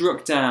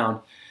 Struck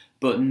down,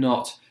 but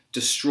not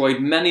destroyed.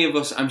 Many of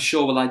us, I'm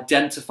sure, will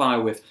identify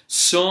with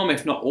some,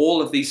 if not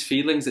all, of these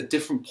feelings at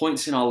different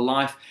points in our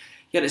life.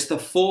 Yet it's the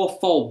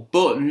fourfold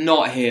but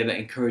not here that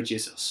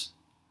encourages us.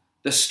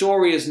 The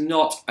story is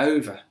not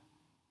over.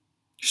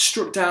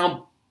 Struck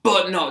down,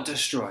 but not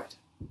destroyed.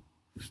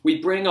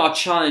 We bring our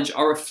challenge,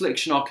 our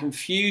affliction, our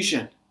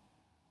confusion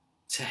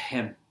to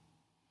Him.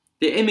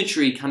 The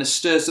imagery kind of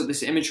stirs up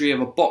this imagery of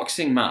a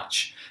boxing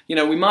match. You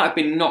know, we might have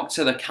been knocked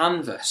to the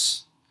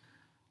canvas,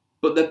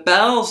 but the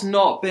bell's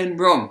not been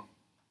rung.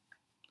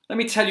 Let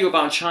me tell you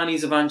about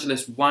Chinese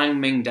evangelist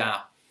Wang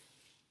Mingdao.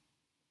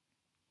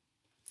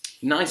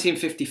 In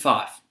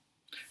 1955,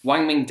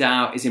 Wang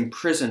Mingdao is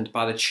imprisoned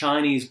by the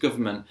Chinese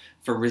government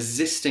for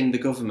resisting the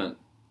government.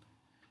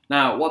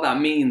 Now, what that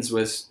means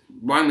was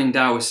Wang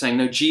Mingdao was saying,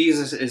 no,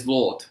 Jesus is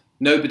Lord,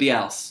 nobody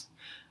else.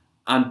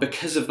 And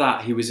because of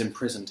that, he was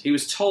imprisoned. He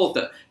was told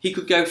that he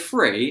could go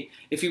free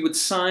if he would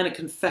sign a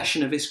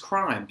confession of his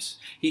crimes.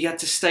 He had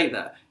to state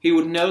that he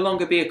would no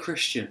longer be a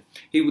Christian.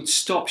 He would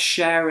stop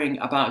sharing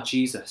about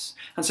Jesus.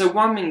 And so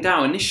Wang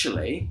Mingdao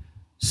initially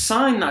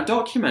signed that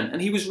document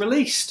and he was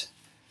released.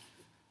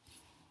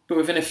 But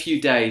within a few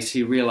days,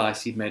 he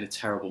realized he'd made a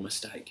terrible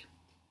mistake.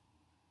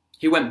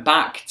 He went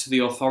back to the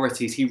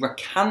authorities, he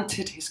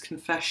recanted his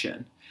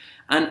confession,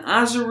 and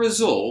as a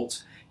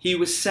result, he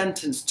was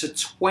sentenced to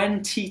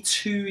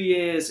 22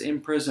 years in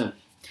prison.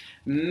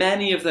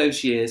 Many of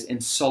those years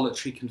in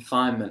solitary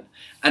confinement.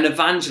 An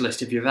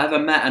evangelist, if you've ever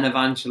met an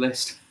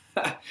evangelist,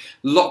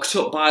 locked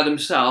up by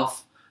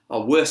themselves,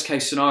 or worst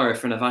case scenario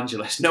for an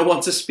evangelist, no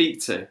one to speak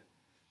to.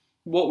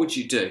 What would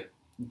you do?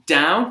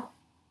 Down,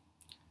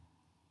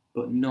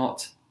 but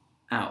not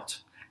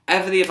out.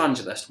 Ever the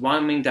evangelist,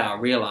 Wang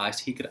Mingdao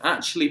realised he could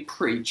actually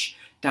preach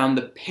down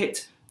the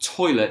pit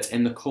toilet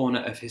in the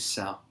corner of his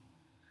cell,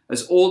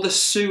 as all the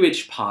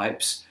sewage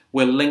pipes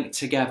were linked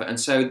together, and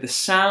so the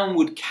sound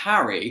would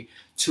carry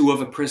to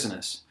other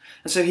prisoners.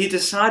 And so he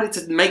decided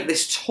to make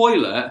this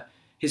toilet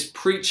his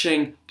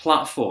preaching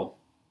platform.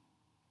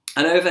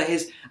 And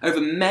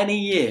over many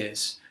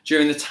years,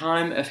 during the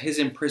time of his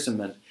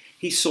imprisonment,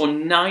 he saw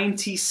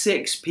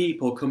 96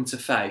 people come to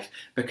faith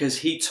because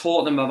he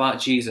taught them about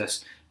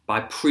Jesus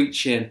by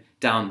preaching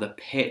down the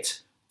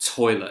pit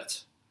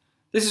toilet.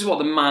 This is what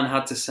the man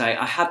had to say.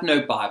 I had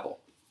no Bible,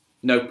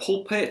 no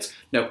pulpit,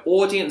 no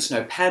audience,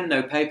 no pen,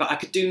 no paper. I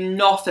could do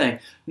nothing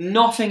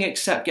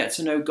except get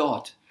to know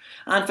God.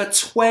 And for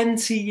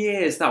 20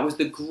 years, that was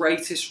the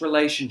greatest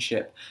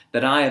relationship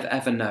that I have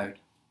ever known.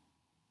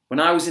 When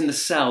I was in the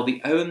cell,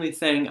 the only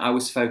thing I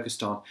was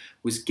focused on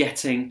was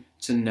getting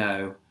to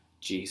know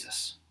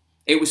Jesus.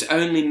 It was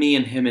only me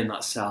and him in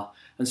that cell.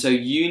 And so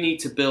you need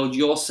to build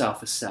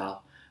yourself a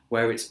cell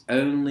where it's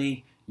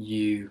only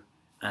you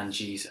and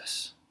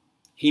Jesus.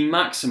 He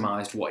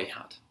maximized what he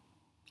had.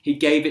 He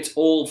gave it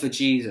all for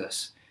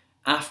Jesus.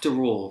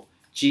 After all,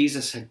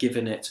 Jesus had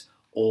given it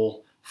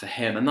all for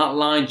him. And that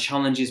line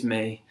challenges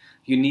me.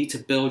 You need to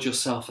build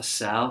yourself a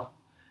cell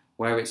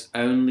where it's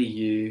only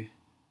you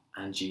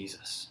and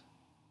Jesus.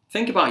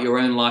 Think about your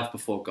own life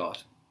before God.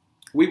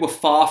 We were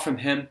far from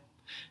him.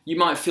 You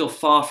might feel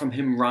far from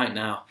him right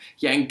now.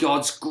 Yet in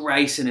God's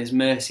grace and his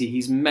mercy,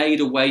 he's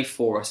made a way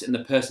for us in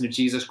the person of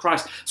Jesus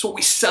Christ. It's what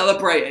we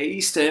celebrate at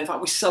Easter. In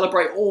fact, we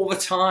celebrate all the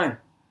time.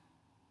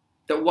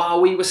 That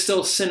while we were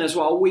still sinners,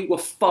 while we were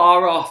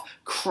far off,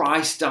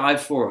 Christ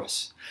died for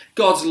us.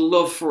 God's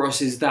love for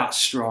us is that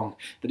strong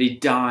that he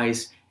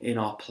dies in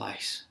our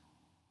place.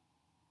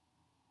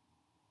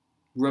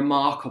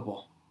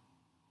 Remarkable.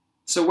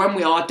 So when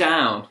we are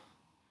down,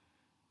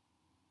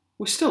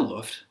 we're still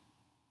loved.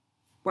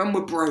 When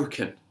we're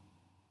broken,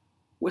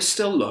 we're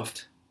still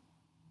loved.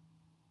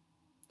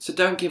 So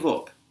don't give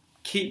up.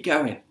 Keep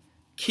going.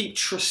 Keep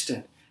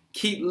trusting.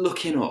 Keep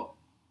looking up.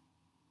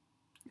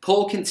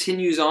 Paul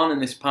continues on in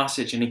this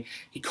passage and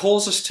he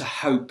calls us to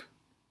hope.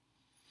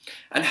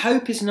 And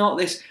hope is not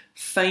this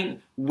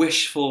faint,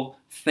 wishful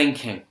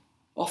thinking.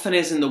 Often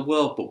is in the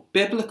world, but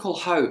biblical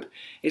hope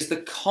is the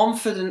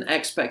confident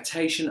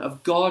expectation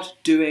of God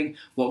doing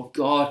what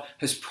God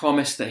has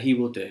promised that he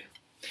will do.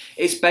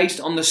 It's based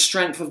on the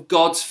strength of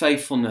God's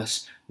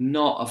faithfulness,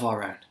 not of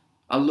our own.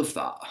 I love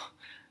that.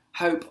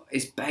 Hope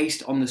is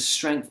based on the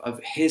strength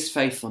of his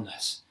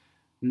faithfulness,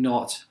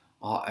 not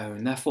our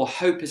own. Therefore,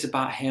 hope is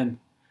about him.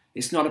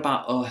 It's not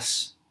about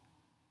us.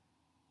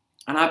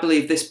 And I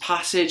believe this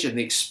passage and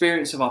the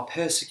experience of our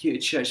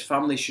persecuted church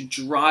family should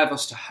drive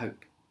us to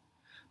hope.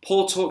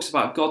 Paul talks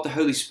about God the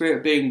Holy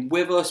Spirit being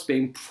with us,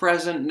 being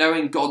present,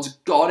 knowing God's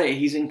got it,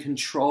 he's in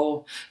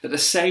control, that the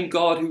same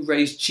God who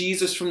raised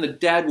Jesus from the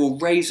dead will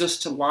raise us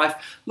to life.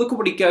 Look at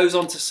what he goes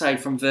on to say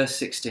from verse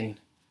 16.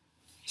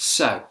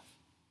 So,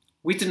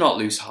 we do not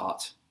lose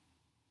heart.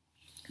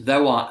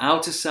 Though our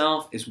outer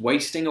self is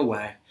wasting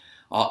away,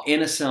 our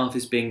inner self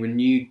is being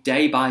renewed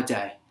day by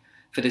day.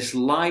 For this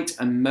light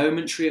and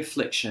momentary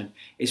affliction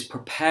is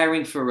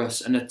preparing for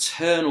us an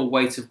eternal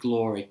weight of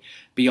glory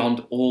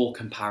beyond all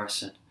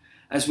comparison,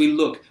 as we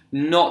look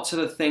not to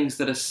the things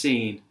that are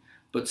seen,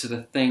 but to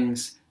the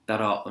things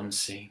that are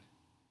unseen.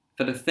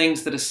 For the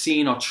things that are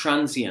seen are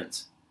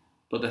transient,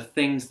 but the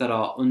things that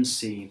are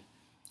unseen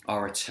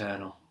are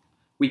eternal.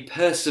 We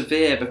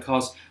persevere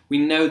because we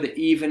know that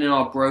even in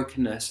our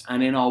brokenness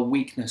and in our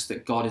weakness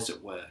that God is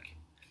at work.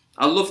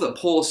 I love that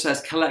Paul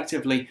says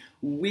collectively,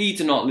 we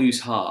do not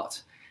lose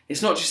heart.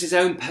 It's not just his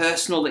own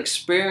personal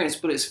experience,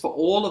 but it's for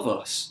all of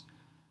us.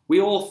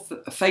 We all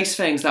face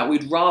things that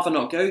we'd rather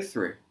not go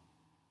through.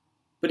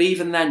 But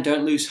even then,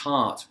 don't lose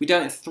heart. We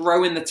don't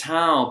throw in the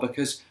towel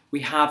because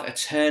we have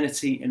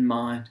eternity in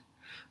mind.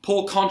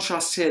 Paul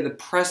contrasts here the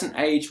present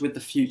age with the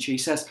future. He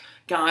says,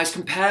 guys,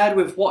 compared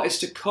with what is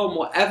to come,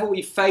 whatever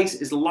we face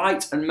is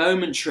light and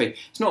momentary.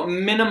 It's not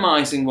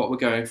minimizing what we're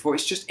going for.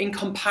 It's just in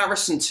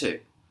comparison to.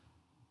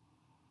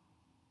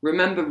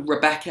 Remember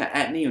Rebecca,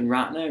 Etney and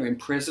Ratner in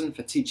prison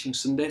for teaching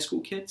Sunday school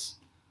kids?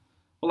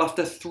 Well,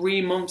 after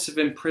 3 months of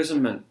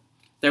imprisonment,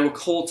 they were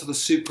called to the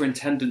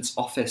superintendent's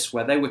office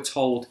where they were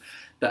told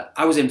that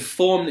I was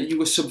informed that you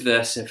were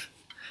subversive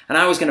and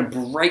I was going to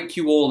break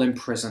you all in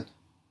prison.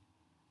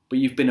 But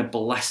you've been a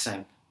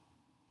blessing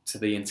to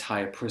the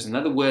entire prison.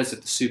 They're the words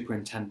of the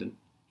superintendent.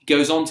 He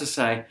goes on to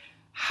say,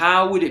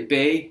 how would it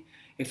be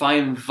if I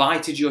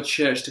invited your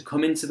church to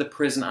come into the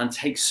prison and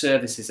take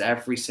services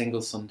every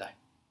single Sunday?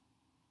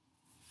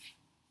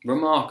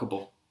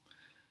 Remarkable.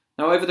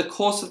 Now, over the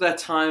course of their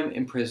time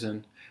in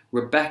prison,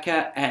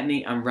 Rebecca,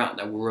 Etney and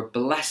Ratner were a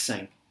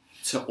blessing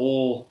to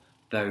all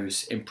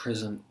those in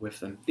prison with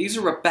them. These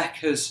are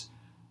Rebecca's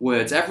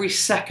words. Every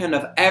second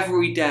of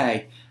every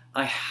day,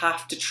 I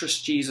have to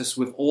trust Jesus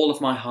with all of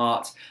my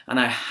heart and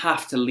I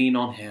have to lean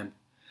on him.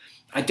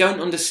 I don't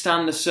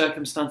understand the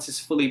circumstances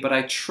fully, but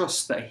I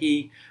trust that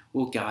he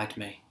will guide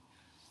me.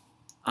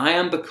 I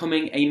am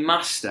becoming a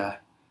master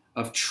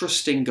of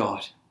trusting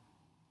God.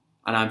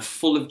 And I'm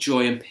full of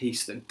joy and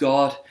peace that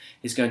God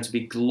is going to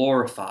be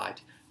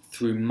glorified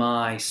through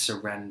my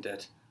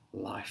surrendered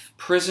life.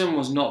 Prison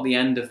was not the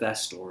end of their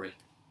story,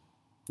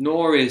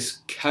 nor is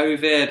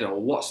COVID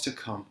or what's to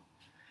come.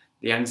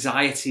 The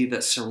anxiety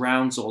that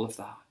surrounds all of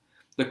that.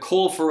 The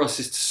call for us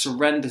is to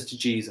surrender to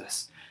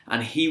Jesus,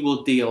 and he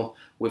will deal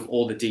with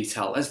all the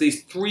detail. As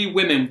these 3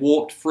 women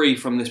walked free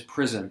from this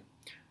prison,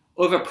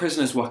 other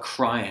prisoners were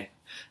crying.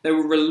 They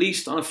were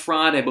released on a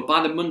Friday, but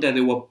by the Monday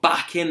they were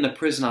back in the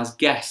prison as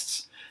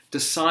guests,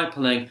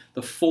 discipling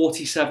the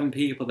 47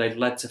 people they'd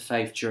led to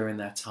faith during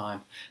their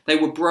time. They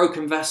were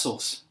broken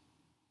vessels.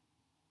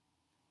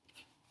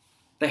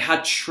 They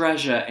had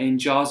treasure in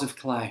jars of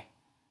clay,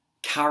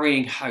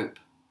 carrying hope,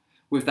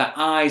 with their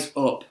eyes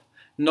up,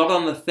 not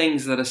on the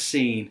things that are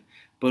seen,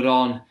 but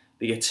on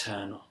the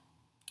eternal.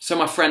 So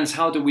my friends,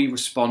 how do we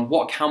respond?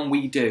 What can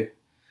we do?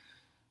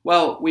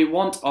 Well, we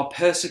want our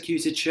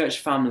persecuted church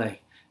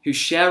family who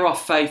share our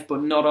faith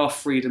but not our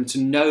freedom to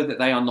know that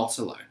they are not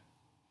alone.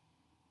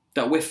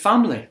 That we're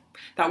family,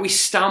 that we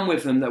stand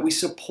with them, that we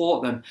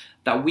support them,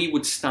 that we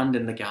would stand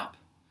in the gap.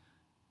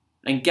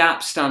 And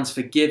GAP stands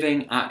for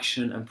giving,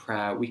 action and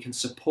prayer. We can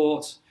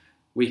support,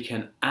 we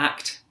can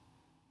act,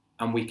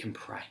 and we can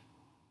pray.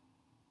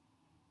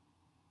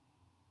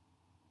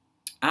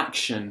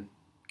 Action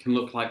can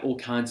look like all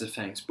kinds of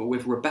things, but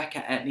with Rebecca,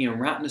 Etney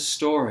and Ratner's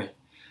story,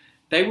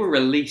 they were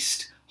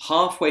released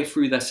halfway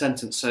through their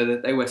sentence, so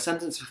that they were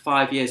sentenced for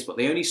 5 years, but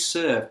they only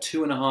served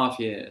 2.5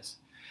 years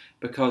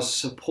because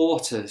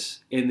supporters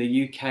in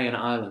the UK and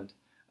Ireland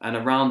and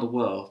around the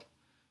world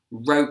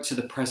wrote to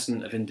the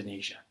President of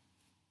Indonesia.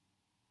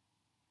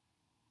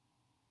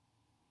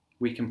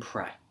 We can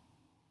pray.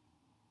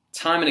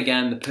 Time and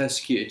again, the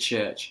persecuted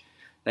church,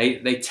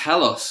 they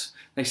tell us,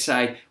 they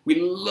say, we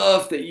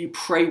love that you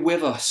pray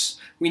with us.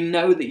 We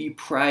know that you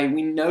pray.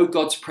 We know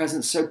God's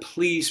presence, so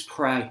please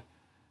pray.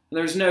 And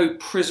there is no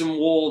prison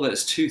wall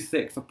that's too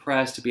thick for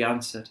prayers to be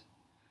answered.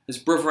 As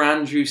Brother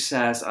Andrew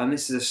says, and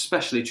this is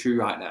especially true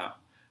right now,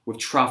 with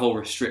travel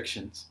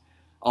restrictions,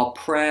 our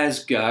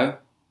prayers go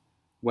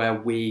where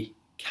we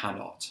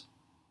cannot.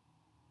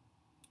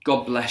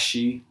 God bless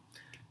you.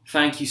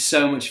 Thank you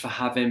so much for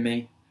having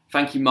me.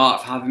 Thank you,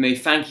 Mark, for having me.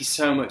 Thank you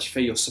so much for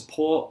your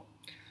support,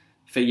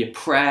 for your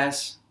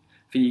prayers,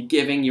 for your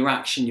giving, your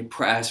action, your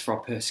prayers for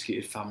our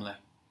persecuted family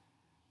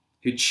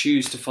who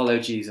choose to follow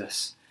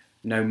Jesus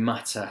no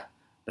matter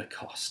the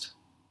cost.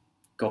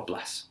 God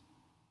bless.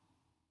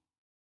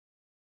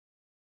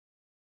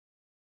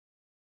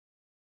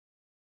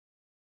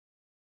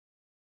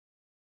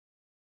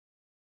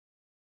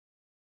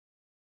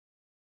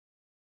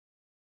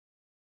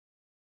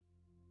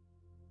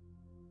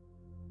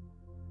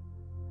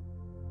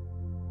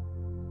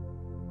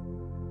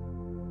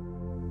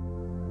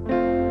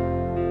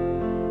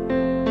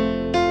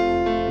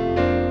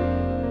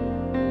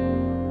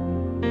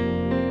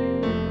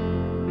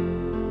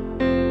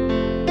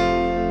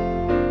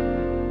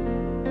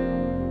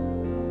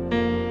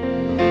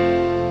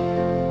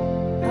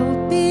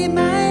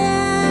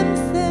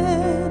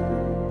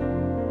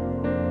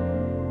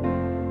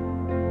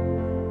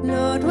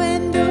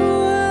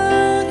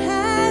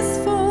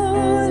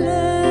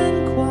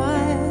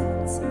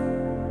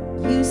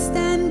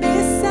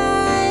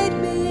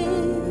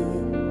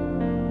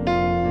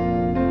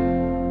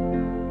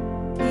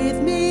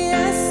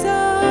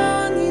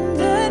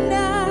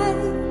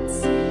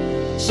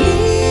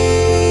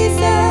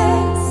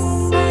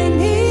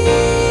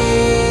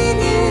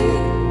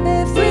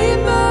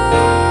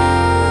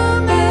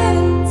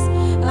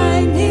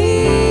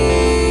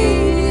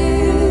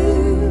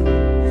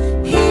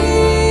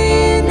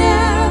 Here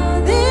now.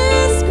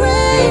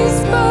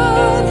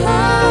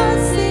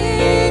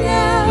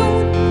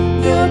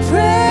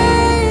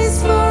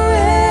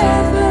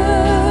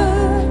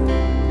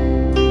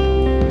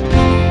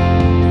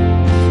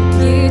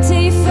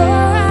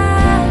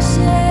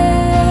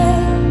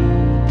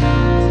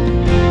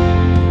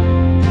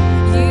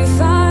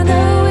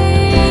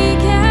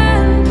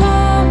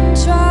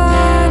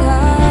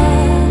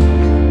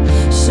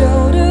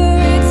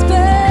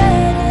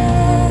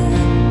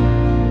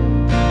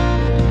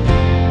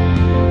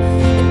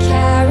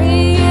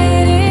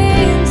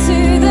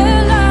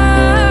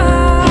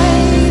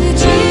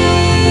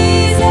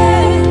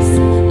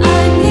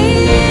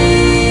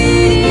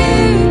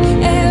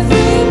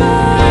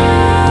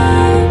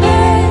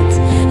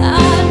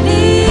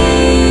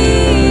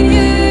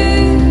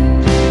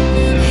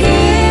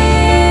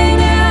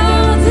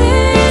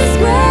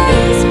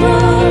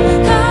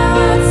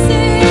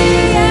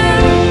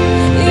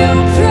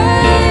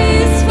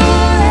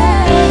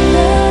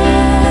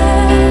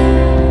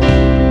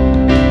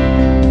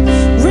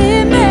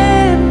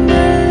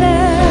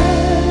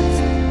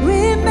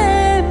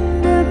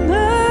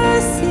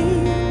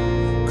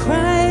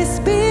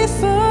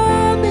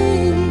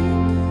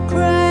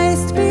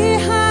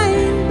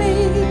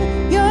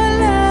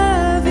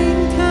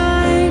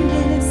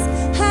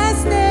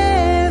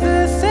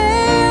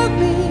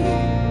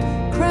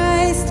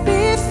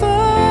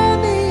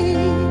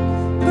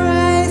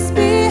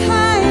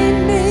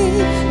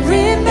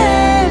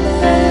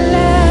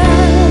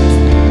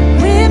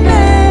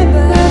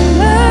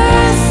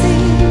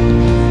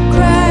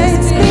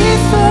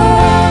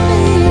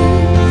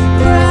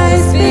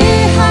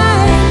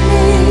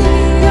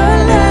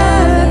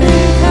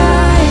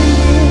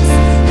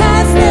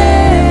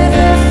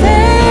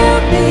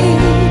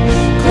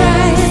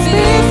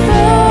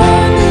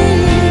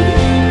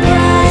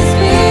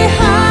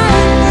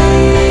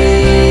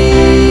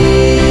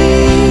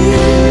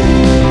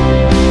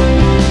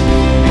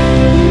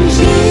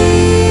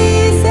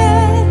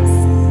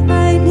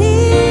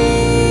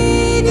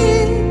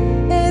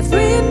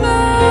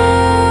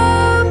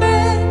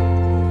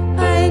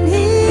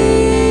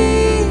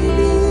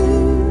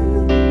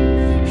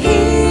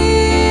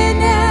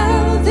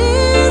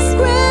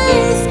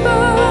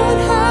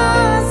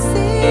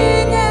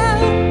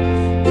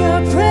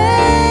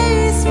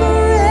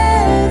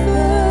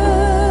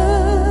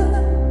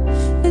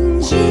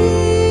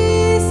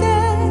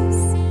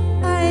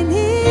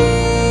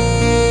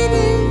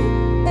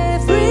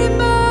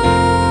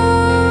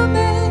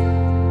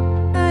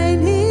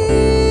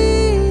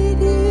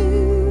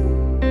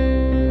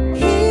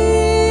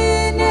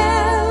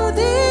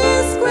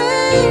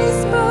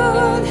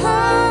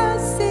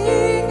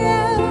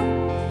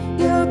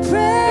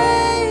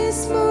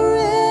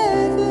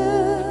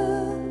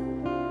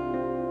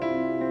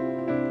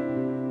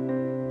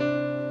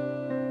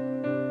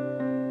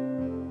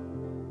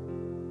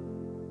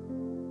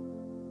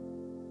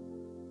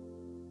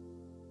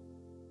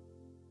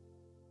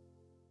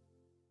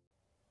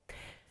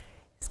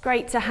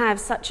 Great to have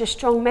such a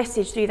strong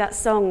message through that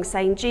song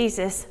saying,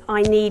 Jesus,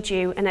 I need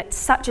you. And at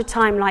such a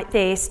time like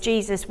this,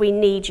 Jesus, we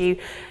need you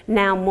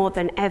now more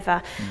than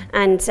ever.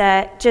 And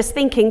just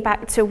thinking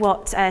back to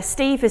what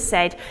Steve has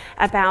said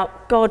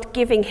about God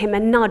giving him a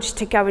nudge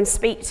to go and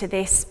speak to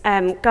this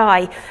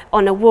guy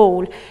on a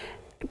wall,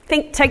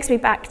 takes me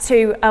back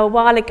to a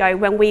while ago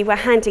when we were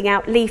handing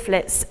out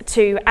leaflets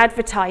to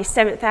advertise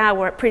 7th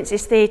Hour at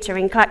Prince's Theatre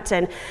in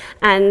Clacton,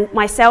 and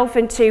myself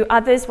and 2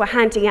 others were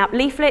handing out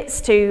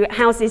leaflets to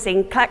houses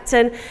in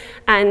Clacton,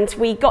 and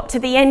we got to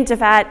the end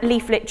of our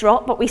leaflet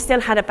drop, but we still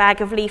had a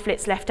bag of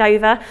leaflets left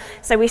over.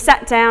 So we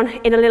sat down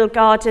in a little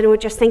garden and we were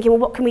just thinking,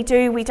 well, what can we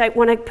do? We don't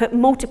want to put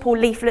multiple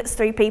leaflets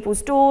through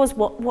people's doors.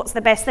 What's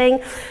the best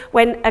thing?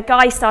 When a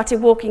guy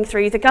started walking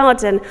through the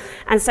garden,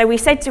 and so we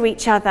said to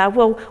each other,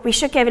 well, we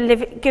should give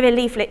a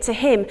leaflet to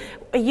him.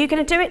 Are you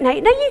going to do it? No,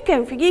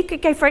 you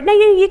could go for it. No,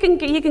 you can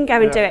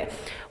go and do it.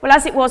 Well,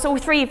 as it was, all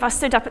 3 of us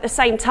stood up at the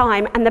same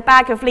time, and the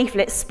bag of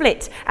leaflets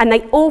split, and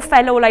they all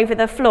fell all over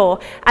the floor.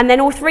 And then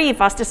all 3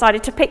 of us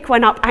decided to pick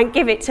one up and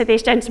give it to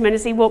this gentleman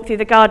as he walked through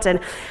the garden.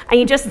 And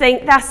you just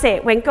think, that's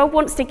it. When God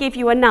wants to give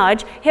you a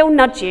nudge, he'll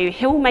nudge you.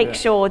 He'll make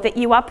sure that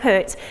you are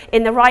put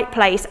in the right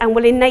place and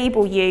will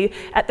enable you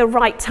at the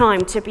right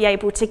time to be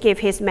able to give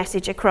his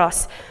message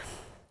across.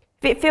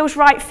 If it feels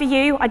right for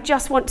you, I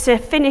just want to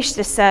finish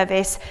the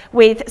service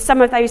with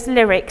some of those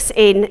lyrics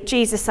in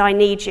Jesus, I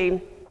Need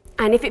You.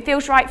 And if it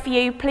feels right for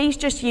you, please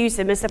just use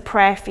them as a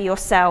prayer for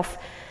yourself.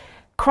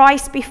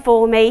 Christ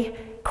before me,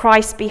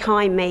 Christ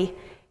behind me.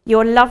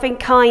 Your loving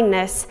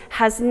kindness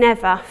has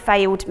never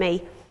failed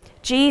me.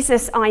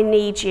 Jesus, I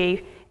need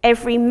you.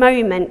 Every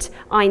moment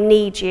I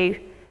need you.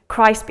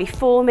 Christ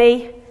before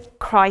me,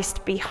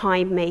 Christ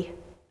behind me.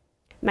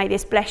 May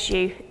this bless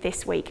you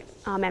this week.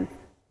 Amen.